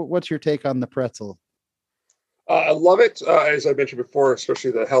 what's your take on the pretzel? I love it. As I mentioned before,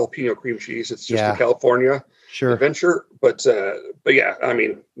 especially the jalapeno cream cheese. It's just a California adventure. But yeah, I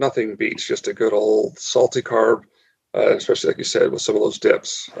mean, nothing beats just a good old salty carb, especially like you said, with some of those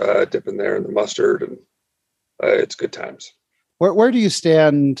dips, dip in there and the mustard, and it's good times. Where do you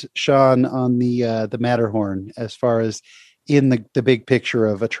stand, Shawn, on the Matterhorn as far as in the big picture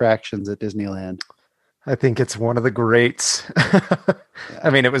of attractions at Disneyland? I think it's one of the greats. I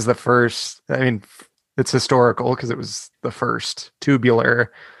mean, it was the first. I mean, it's historical because it was the first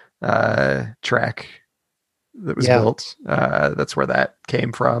tubular track that was built. That's where that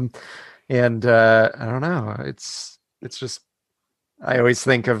came from. And I don't know. It's just, I always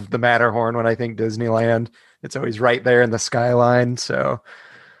think of the Matterhorn when I think Disneyland. It's always right there in the skyline. So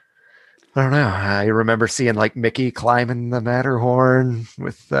I don't know. I remember seeing like Mickey climbing the Matterhorn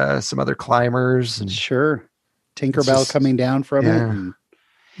with some other climbers. And sure. Tinkerbell coming down from it. And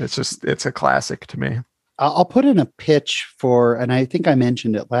it's a classic to me. I'll put in a pitch for, and I think I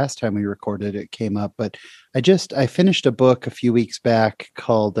mentioned it last time we recorded, it came up, but I finished a book a few weeks back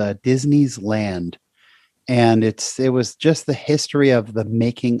called Disney's Land. And it was just the history of the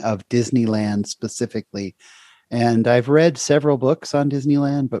making of Disneyland specifically. And I've read several books on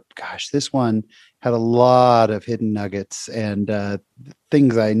Disneyland, but gosh, this one had a lot of hidden nuggets and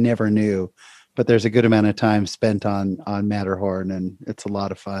things I never knew. But there's a good amount of time spent on Matterhorn, and it's a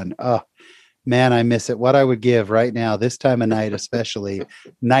lot of fun. Oh, man, I miss it. What I would give right now, this time of night, especially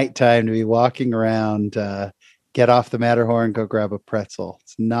nighttime, to be walking around, get off the Matterhorn, go grab a pretzel.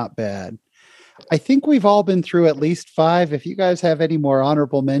 It's not bad. I think we've all been through at least 5. If you guys have any more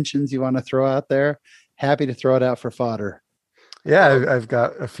honorable mentions you want to throw out there, happy to throw it out for fodder. Yeah, I've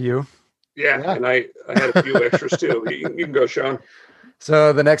got a few. Yeah, and I had a few extras too. You can go, Shawn.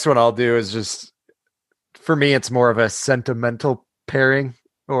 So the next one I'll do is just, for me, it's more of a sentimental pairing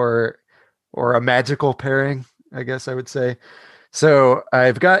or a magical pairing, I guess I would say. So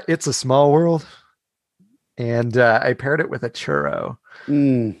I've got It's a Small World, and I paired it with a churro.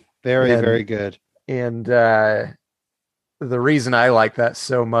 Very good. And the reason I like that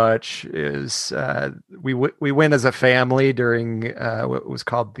so much is we went as a family during what was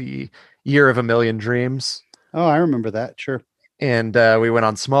called the Year of a Million Dreams. Oh, I remember that. Sure. And we went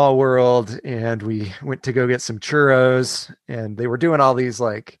on Small World, and we went to go get some churros, and they were doing all these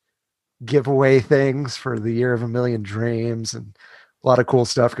like giveaway things for the Year of a Million Dreams and a lot of cool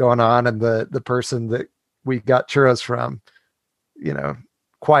stuff going on. And the person that we got churros from,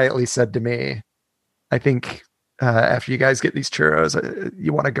 quietly said to me, I think after you guys get these churros,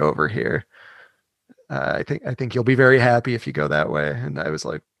 you want to go over here. I think you'll be very happy if you go that way. And I was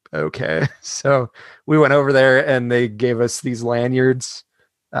like, okay. So we went over there, and they gave us these lanyards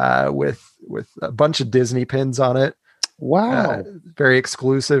with a bunch of Disney pins on it. Wow. Very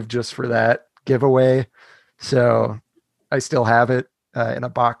exclusive just for that giveaway. So I still have it in a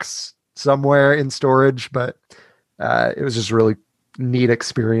box somewhere in storage, but it was just really neat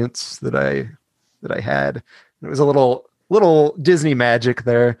experience that I had. It was a little Disney magic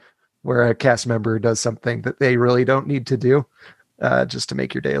there, where a cast member does something that they really don't need to do, just to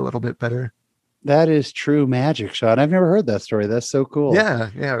make your day a little bit better. That is true magic, Shawn. I've never heard that story. That's so cool.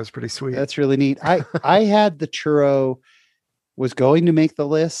 Yeah, it was pretty sweet. That's really neat. I had the churro, was going to make the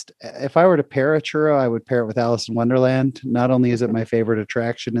list. If I were to pair a churro, I would pair it with Alice in Wonderland. Not only is it my favorite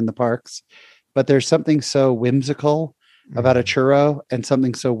attraction in the parks, but there's something so whimsical about a churro, and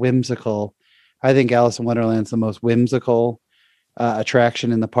something so whimsical. I think Alice in Wonderland's the most whimsical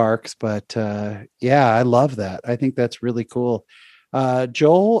attraction in the parks, but I love that. I think that's really cool.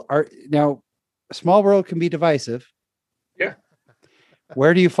 Joel, now Small World can be divisive. Yeah.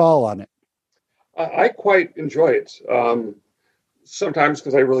 Where do you fall on it? I quite enjoy it. Sometimes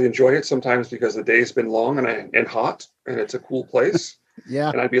because I really enjoy it. Sometimes because the day's been long and hot, and it's a cool place. Yeah.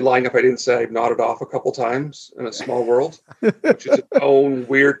 And I'd be lying if I didn't say I've nodded off a couple times in a Small World, which is its own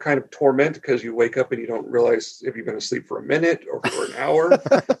weird kind of torment, because you wake up and you don't realize if you've been asleep for a minute or for an hour.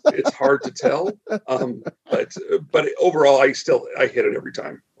 It's hard to tell. But overall, I hit it every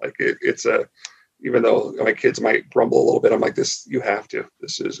time. Like it's even though my kids might grumble a little bit, I'm like, this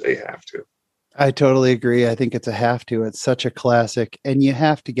is a have to. I totally agree. I think it's a have to. It's such a classic, and you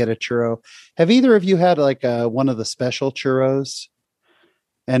have to get a churro. Have either of you had like one of the special churros?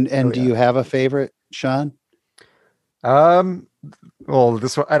 And do you have a favorite, Shawn? Well,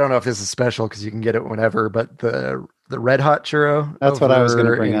 this one, I don't know if this is special because you can get it whenever, but the Red Hot churro. That's what I was going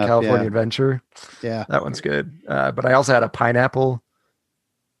to bring in up. California Adventure. Yeah, that one's good. But I also had a pineapple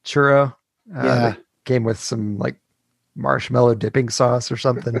churro. That came with some like marshmallow dipping sauce or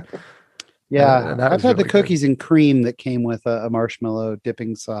something. Yeah, and I've had really the cookies and cream that came with a marshmallow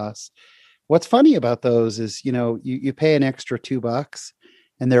dipping sauce. What's funny about those is, you pay an extra $2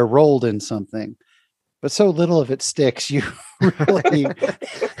 and they're rolled in something, but so little of it sticks. You really,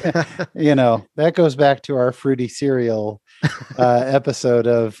 that goes back to our fruity cereal episode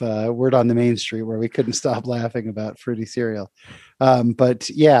of Word on the Main Street, where we couldn't stop laughing about fruity cereal. But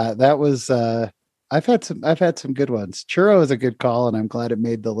yeah, that was, I've had some good ones. Churro is a good call, and I'm glad it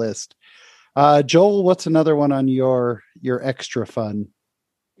made the list. Joel, what's another one on your extra fun?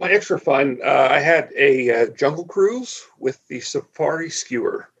 My extra fun, I had a jungle cruise with the safari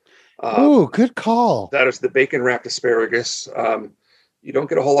skewer. Oh, good call. That is the bacon wrapped asparagus. You don't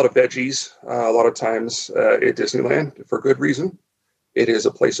get a whole lot of veggies a lot of times at Disneyland, for good reason. It is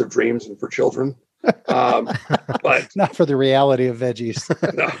a place of dreams and for children. But not for the reality of veggies.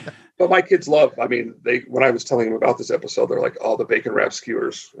 No, but my kids love. I mean, when I was telling them about this episode, they're like, "Oh, the bacon wrap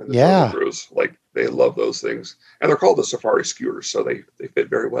skewers and the jungle cruise." Like, they love those things, and they're called the safari skewers, so they fit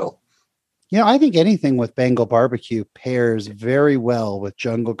very well. I think anything with Bengal barbecue pairs very well with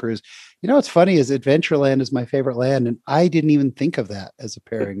Jungle Cruise. What's funny is Adventureland is my favorite land, and I didn't even think of that as a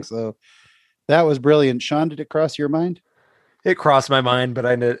pairing. So that was brilliant. Shawn, did it cross your mind? It crossed my mind, but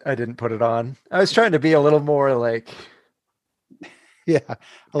I didn't put it on. I was trying to be a little more like,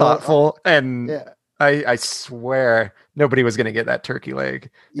 thoughtful, and I swear nobody was going to get that turkey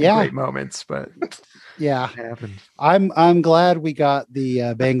leg. In great moments, but it happened. I'm glad we got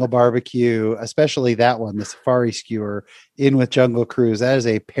the Bengal barbecue, especially that one, the safari skewer, in with Jungle Cruise. That is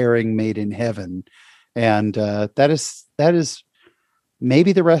a pairing made in heaven, and that is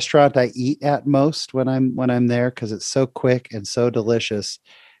maybe the restaurant I eat at most when I'm there, because it's so quick and so delicious.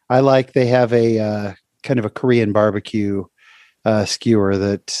 They have a kind of a Korean barbecue skewer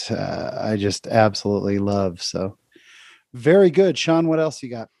that I just absolutely love. So very good. Shawn, what else you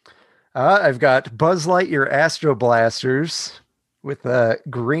got? I've got Buzz Lightyear Astro Blasters with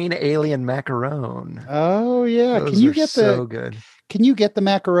green alien macaron. Oh yeah. Those can you get so good? Can you get the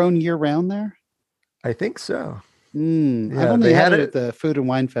macaron year round there? I think so. I've only had it at the Food and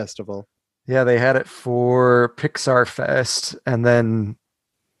Wine Festival. Yeah, they had it for Pixar Fest, and then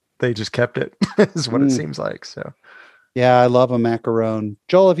they just kept it, is what it seems like. So, yeah, I love a macaron.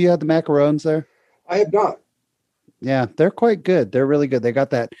 Joel, have you had the macarons there? I have not. Yeah, they're quite good. They're really good. They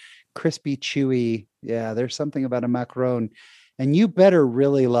got that crispy, chewy. Yeah, there's something about a macaron, and you better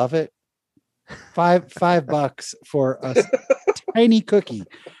really love it. $5 for a tiny cookie.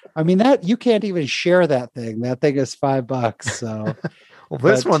 I mean, that you can't even share that thing. That thing is $5. So, well,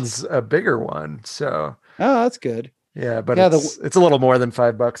 this one's a bigger one. So, that's good. Yeah, but it's a little more than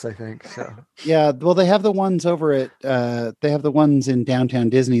 $5, I think. So, yeah. Well, they have the ones over at they have the ones in downtown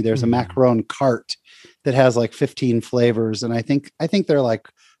Disney. There's a macaron cart that has like 15 flavors, and I think they're like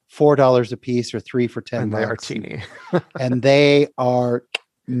 $4 a piece or 3 for $10. And they are teeny, and they are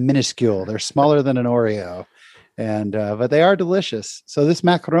minuscule. They're smaller than an Oreo. And but they are delicious. So this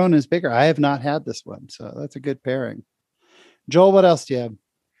macaron is bigger. I have not had this one, so that's a good pairing. Joel, what else do you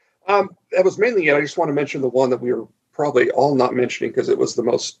have? That was mainly it. I just want to mention the one that we were probably all not mentioning because it was the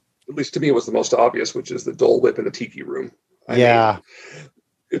most, at least to me, it was the most obvious, which is the Dole Whip in the Tiki Room. I mean,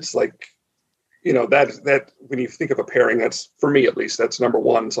 it's like, that when you think of a pairing, that's, for me at least, that's number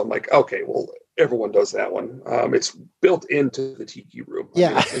one. So I'm like, okay, well, everyone does that one. It's built into the Tiki Room.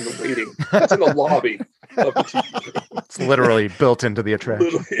 It's in the waiting. It's in the lobby of the Tiki Room. It's literally built into the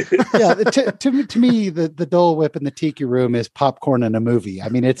attraction. Yeah, to me, the Dole Whip in the Tiki Room is popcorn in a movie. I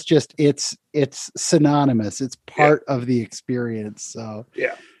mean, it's just it's synonymous. It's part of the experience. So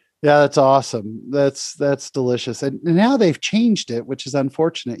yeah, that's awesome. That's delicious. And now they've changed it, which is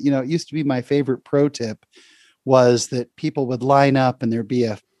unfortunate. It used to be my favorite pro tip was that people would line up and there'd be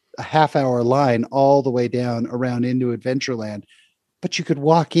a half-hour line all the way down around into Adventureland, but you could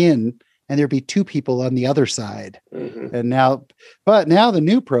walk in and there'd be 2 people on the other side. And now the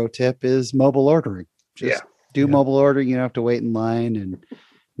new pro tip is mobile ordering. Just do mobile ordering. You don't have to wait in line. And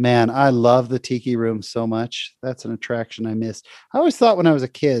man, I love the Tiki Room so much. That's an attraction I miss. I always thought when I was a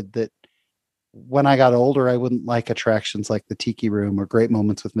kid that when I got older, I wouldn't like attractions like the Tiki Room or Great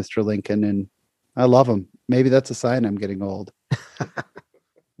Moments with Mr. Lincoln. And I love them. Maybe that's a sign I'm getting old.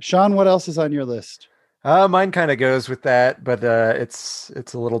 Shawn, what else is on your list? Mine kind of goes with that, but it's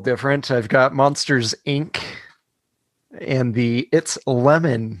a little different. I've got Monsters Inc. and the It's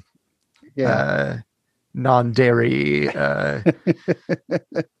Lemon non-dairy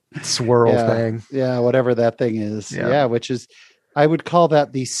swirl thing. Yeah, whatever that thing is. Yeah, which is, I would call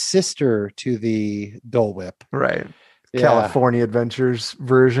that the sister to the Dole Whip. Right. Yeah. California Adventures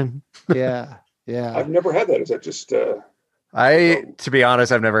version. Yeah. I've never had that. Is that just to be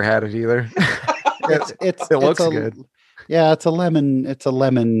honest, I've never had it either. It looks good. Yeah, it's a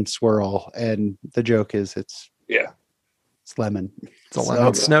lemon swirl, and the joke is it's lemon. It's a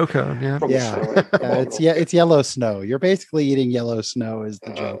lemon snow cone. It's yellow snow. You're basically eating yellow snow is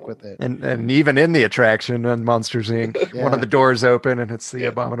the joke with it. And even in the attraction on Monsters Inc., one of the doors open and it's the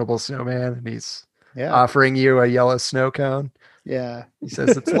abominable snowman, and he's offering you a yellow snow cone. Yeah, he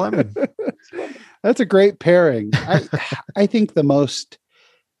says it's lemon. That's a great pairing. I think the most,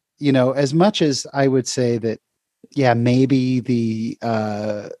 as much as I would say that, maybe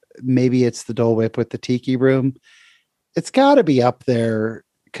it's the Dole Whip with the Tiki Room. It's got to be up there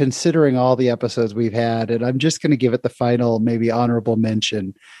considering all the episodes we've had. And I'm just going to give it the final, maybe honorable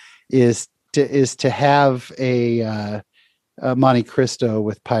mention is to have a Monte Cristo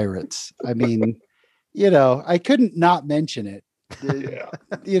with pirates. I mean, I couldn't not mention it.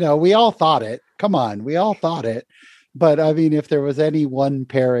 We all thought it. Come on. We all thought it. But I mean, if there was any one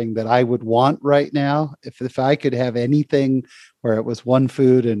pairing that I would want right now, if I could have anything where it was one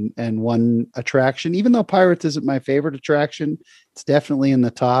food and one attraction, even though Pirates isn't my favorite attraction, it's definitely in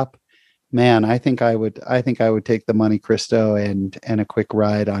the top. Man, I think I would take the Monte Cristo and a quick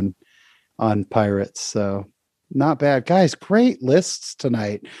ride on Pirates. So not bad. Guys, great lists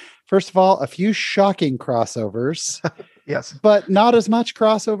tonight. First of all, a few shocking crossovers. Yes. But not as much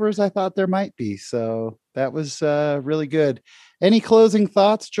crossover as I thought there might be. So that was really good. Any closing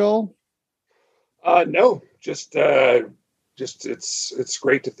thoughts, Joel? No, just it's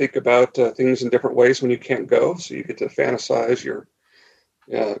great to think about things in different ways when you can't go. So you get to fantasize your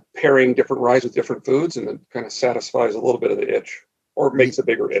pairing different rides with different foods, and it kind of satisfies a little bit of the itch, or makes a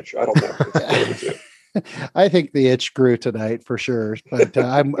bigger itch. I don't know. I think the itch grew tonight for sure, but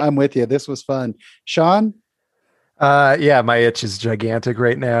I'm with you. This was fun. Shawn? My itch is gigantic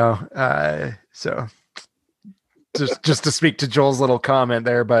right now. So just to speak to Joel's little comment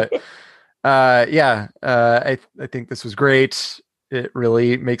there, but I think this was great. It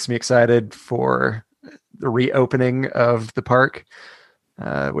really makes me excited for the reopening of the park,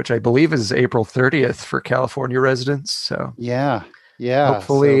 which I believe is April 30th for California residents. So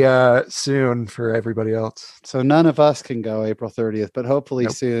hopefully soon for everybody else. So none of us can go April 30th, but hopefully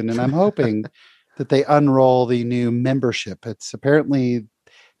soon. And I'm hoping that they unroll the new membership. It's apparently,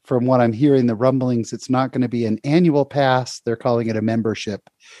 from what I'm hearing, the rumblings, it's not going to be an annual pass. They're calling it a membership,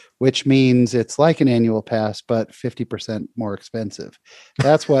 which means it's like an annual pass, but 50% more expensive.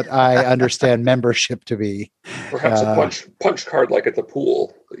 That's what I understand membership to be. Perhaps a punch card like at the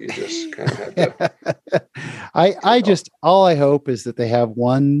pool. You just kind of have to. All I hope is that they have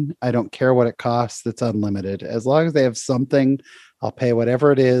one, I don't care what it costs, that's unlimited. As long as they have something, I'll pay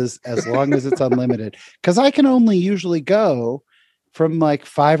whatever it is, as long as it's unlimited. Because I can only usually go from like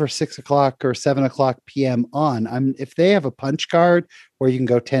 5 or 6 o'clock or 7 o'clock PM on. If they have a punch card where you can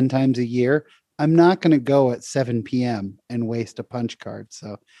go 10 times a year, I'm not going to go at 7 PM and waste a punch card.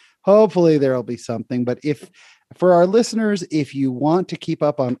 So hopefully there'll be something. But for our listeners, if you want to keep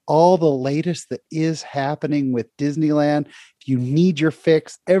up on all the latest that is happening with Disneyland, if you need your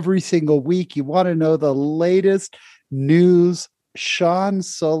fix every single week, you want to know the latest news, Sean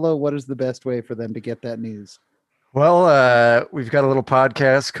Solo, what is the best way for them to get that news? Well, we've got a little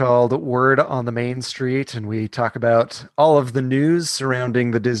podcast called Word on the Main Street, and we talk about all of the news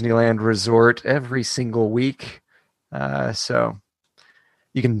surrounding the Disneyland Resort every single week. So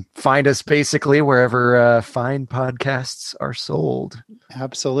you can find us basically wherever fine podcasts are sold.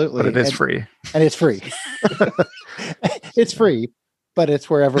 Absolutely. But it is free. And it's free. It's free, but it's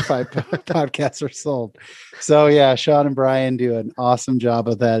wherever fine podcasts are sold. So yeah, Shawn and Brian do an awesome job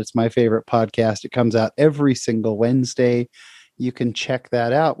of that. It's my favorite podcast. It comes out every single Wednesday. You can check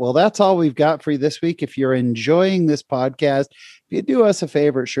that out. Well, that's all we've got for you this week. If you're enjoying this podcast, if you do us a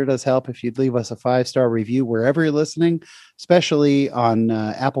favor, it sure does help if you'd leave us a 5-star review wherever you're listening, especially on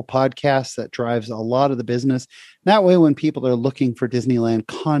Apple Podcasts. That drives a lot of the business. That way, when people are looking for Disneyland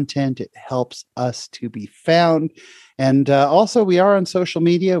content, it helps us to be found. And also, we are on social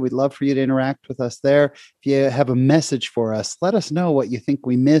media. We'd love for you to interact with us there. If you have a message for us, let us know what you think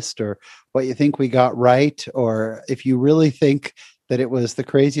we missed or what you think we got right. Or if you really think that it was the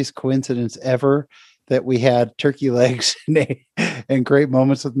craziest coincidence ever that we had turkey legs and great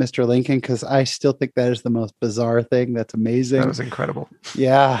moments with Mr. Lincoln, because I still think that is the most bizarre thing. That's amazing. That was incredible.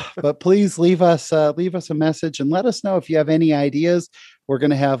 Yeah, but please leave us a message and let us know if you have any ideas. We're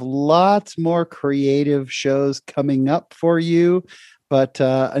going to have lots more creative shows coming up for you. But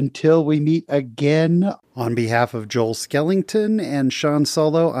until we meet again, on behalf of Joel Skellington and Sean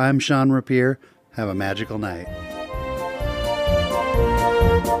Solo, I'm Sean Rapier. Have a magical night.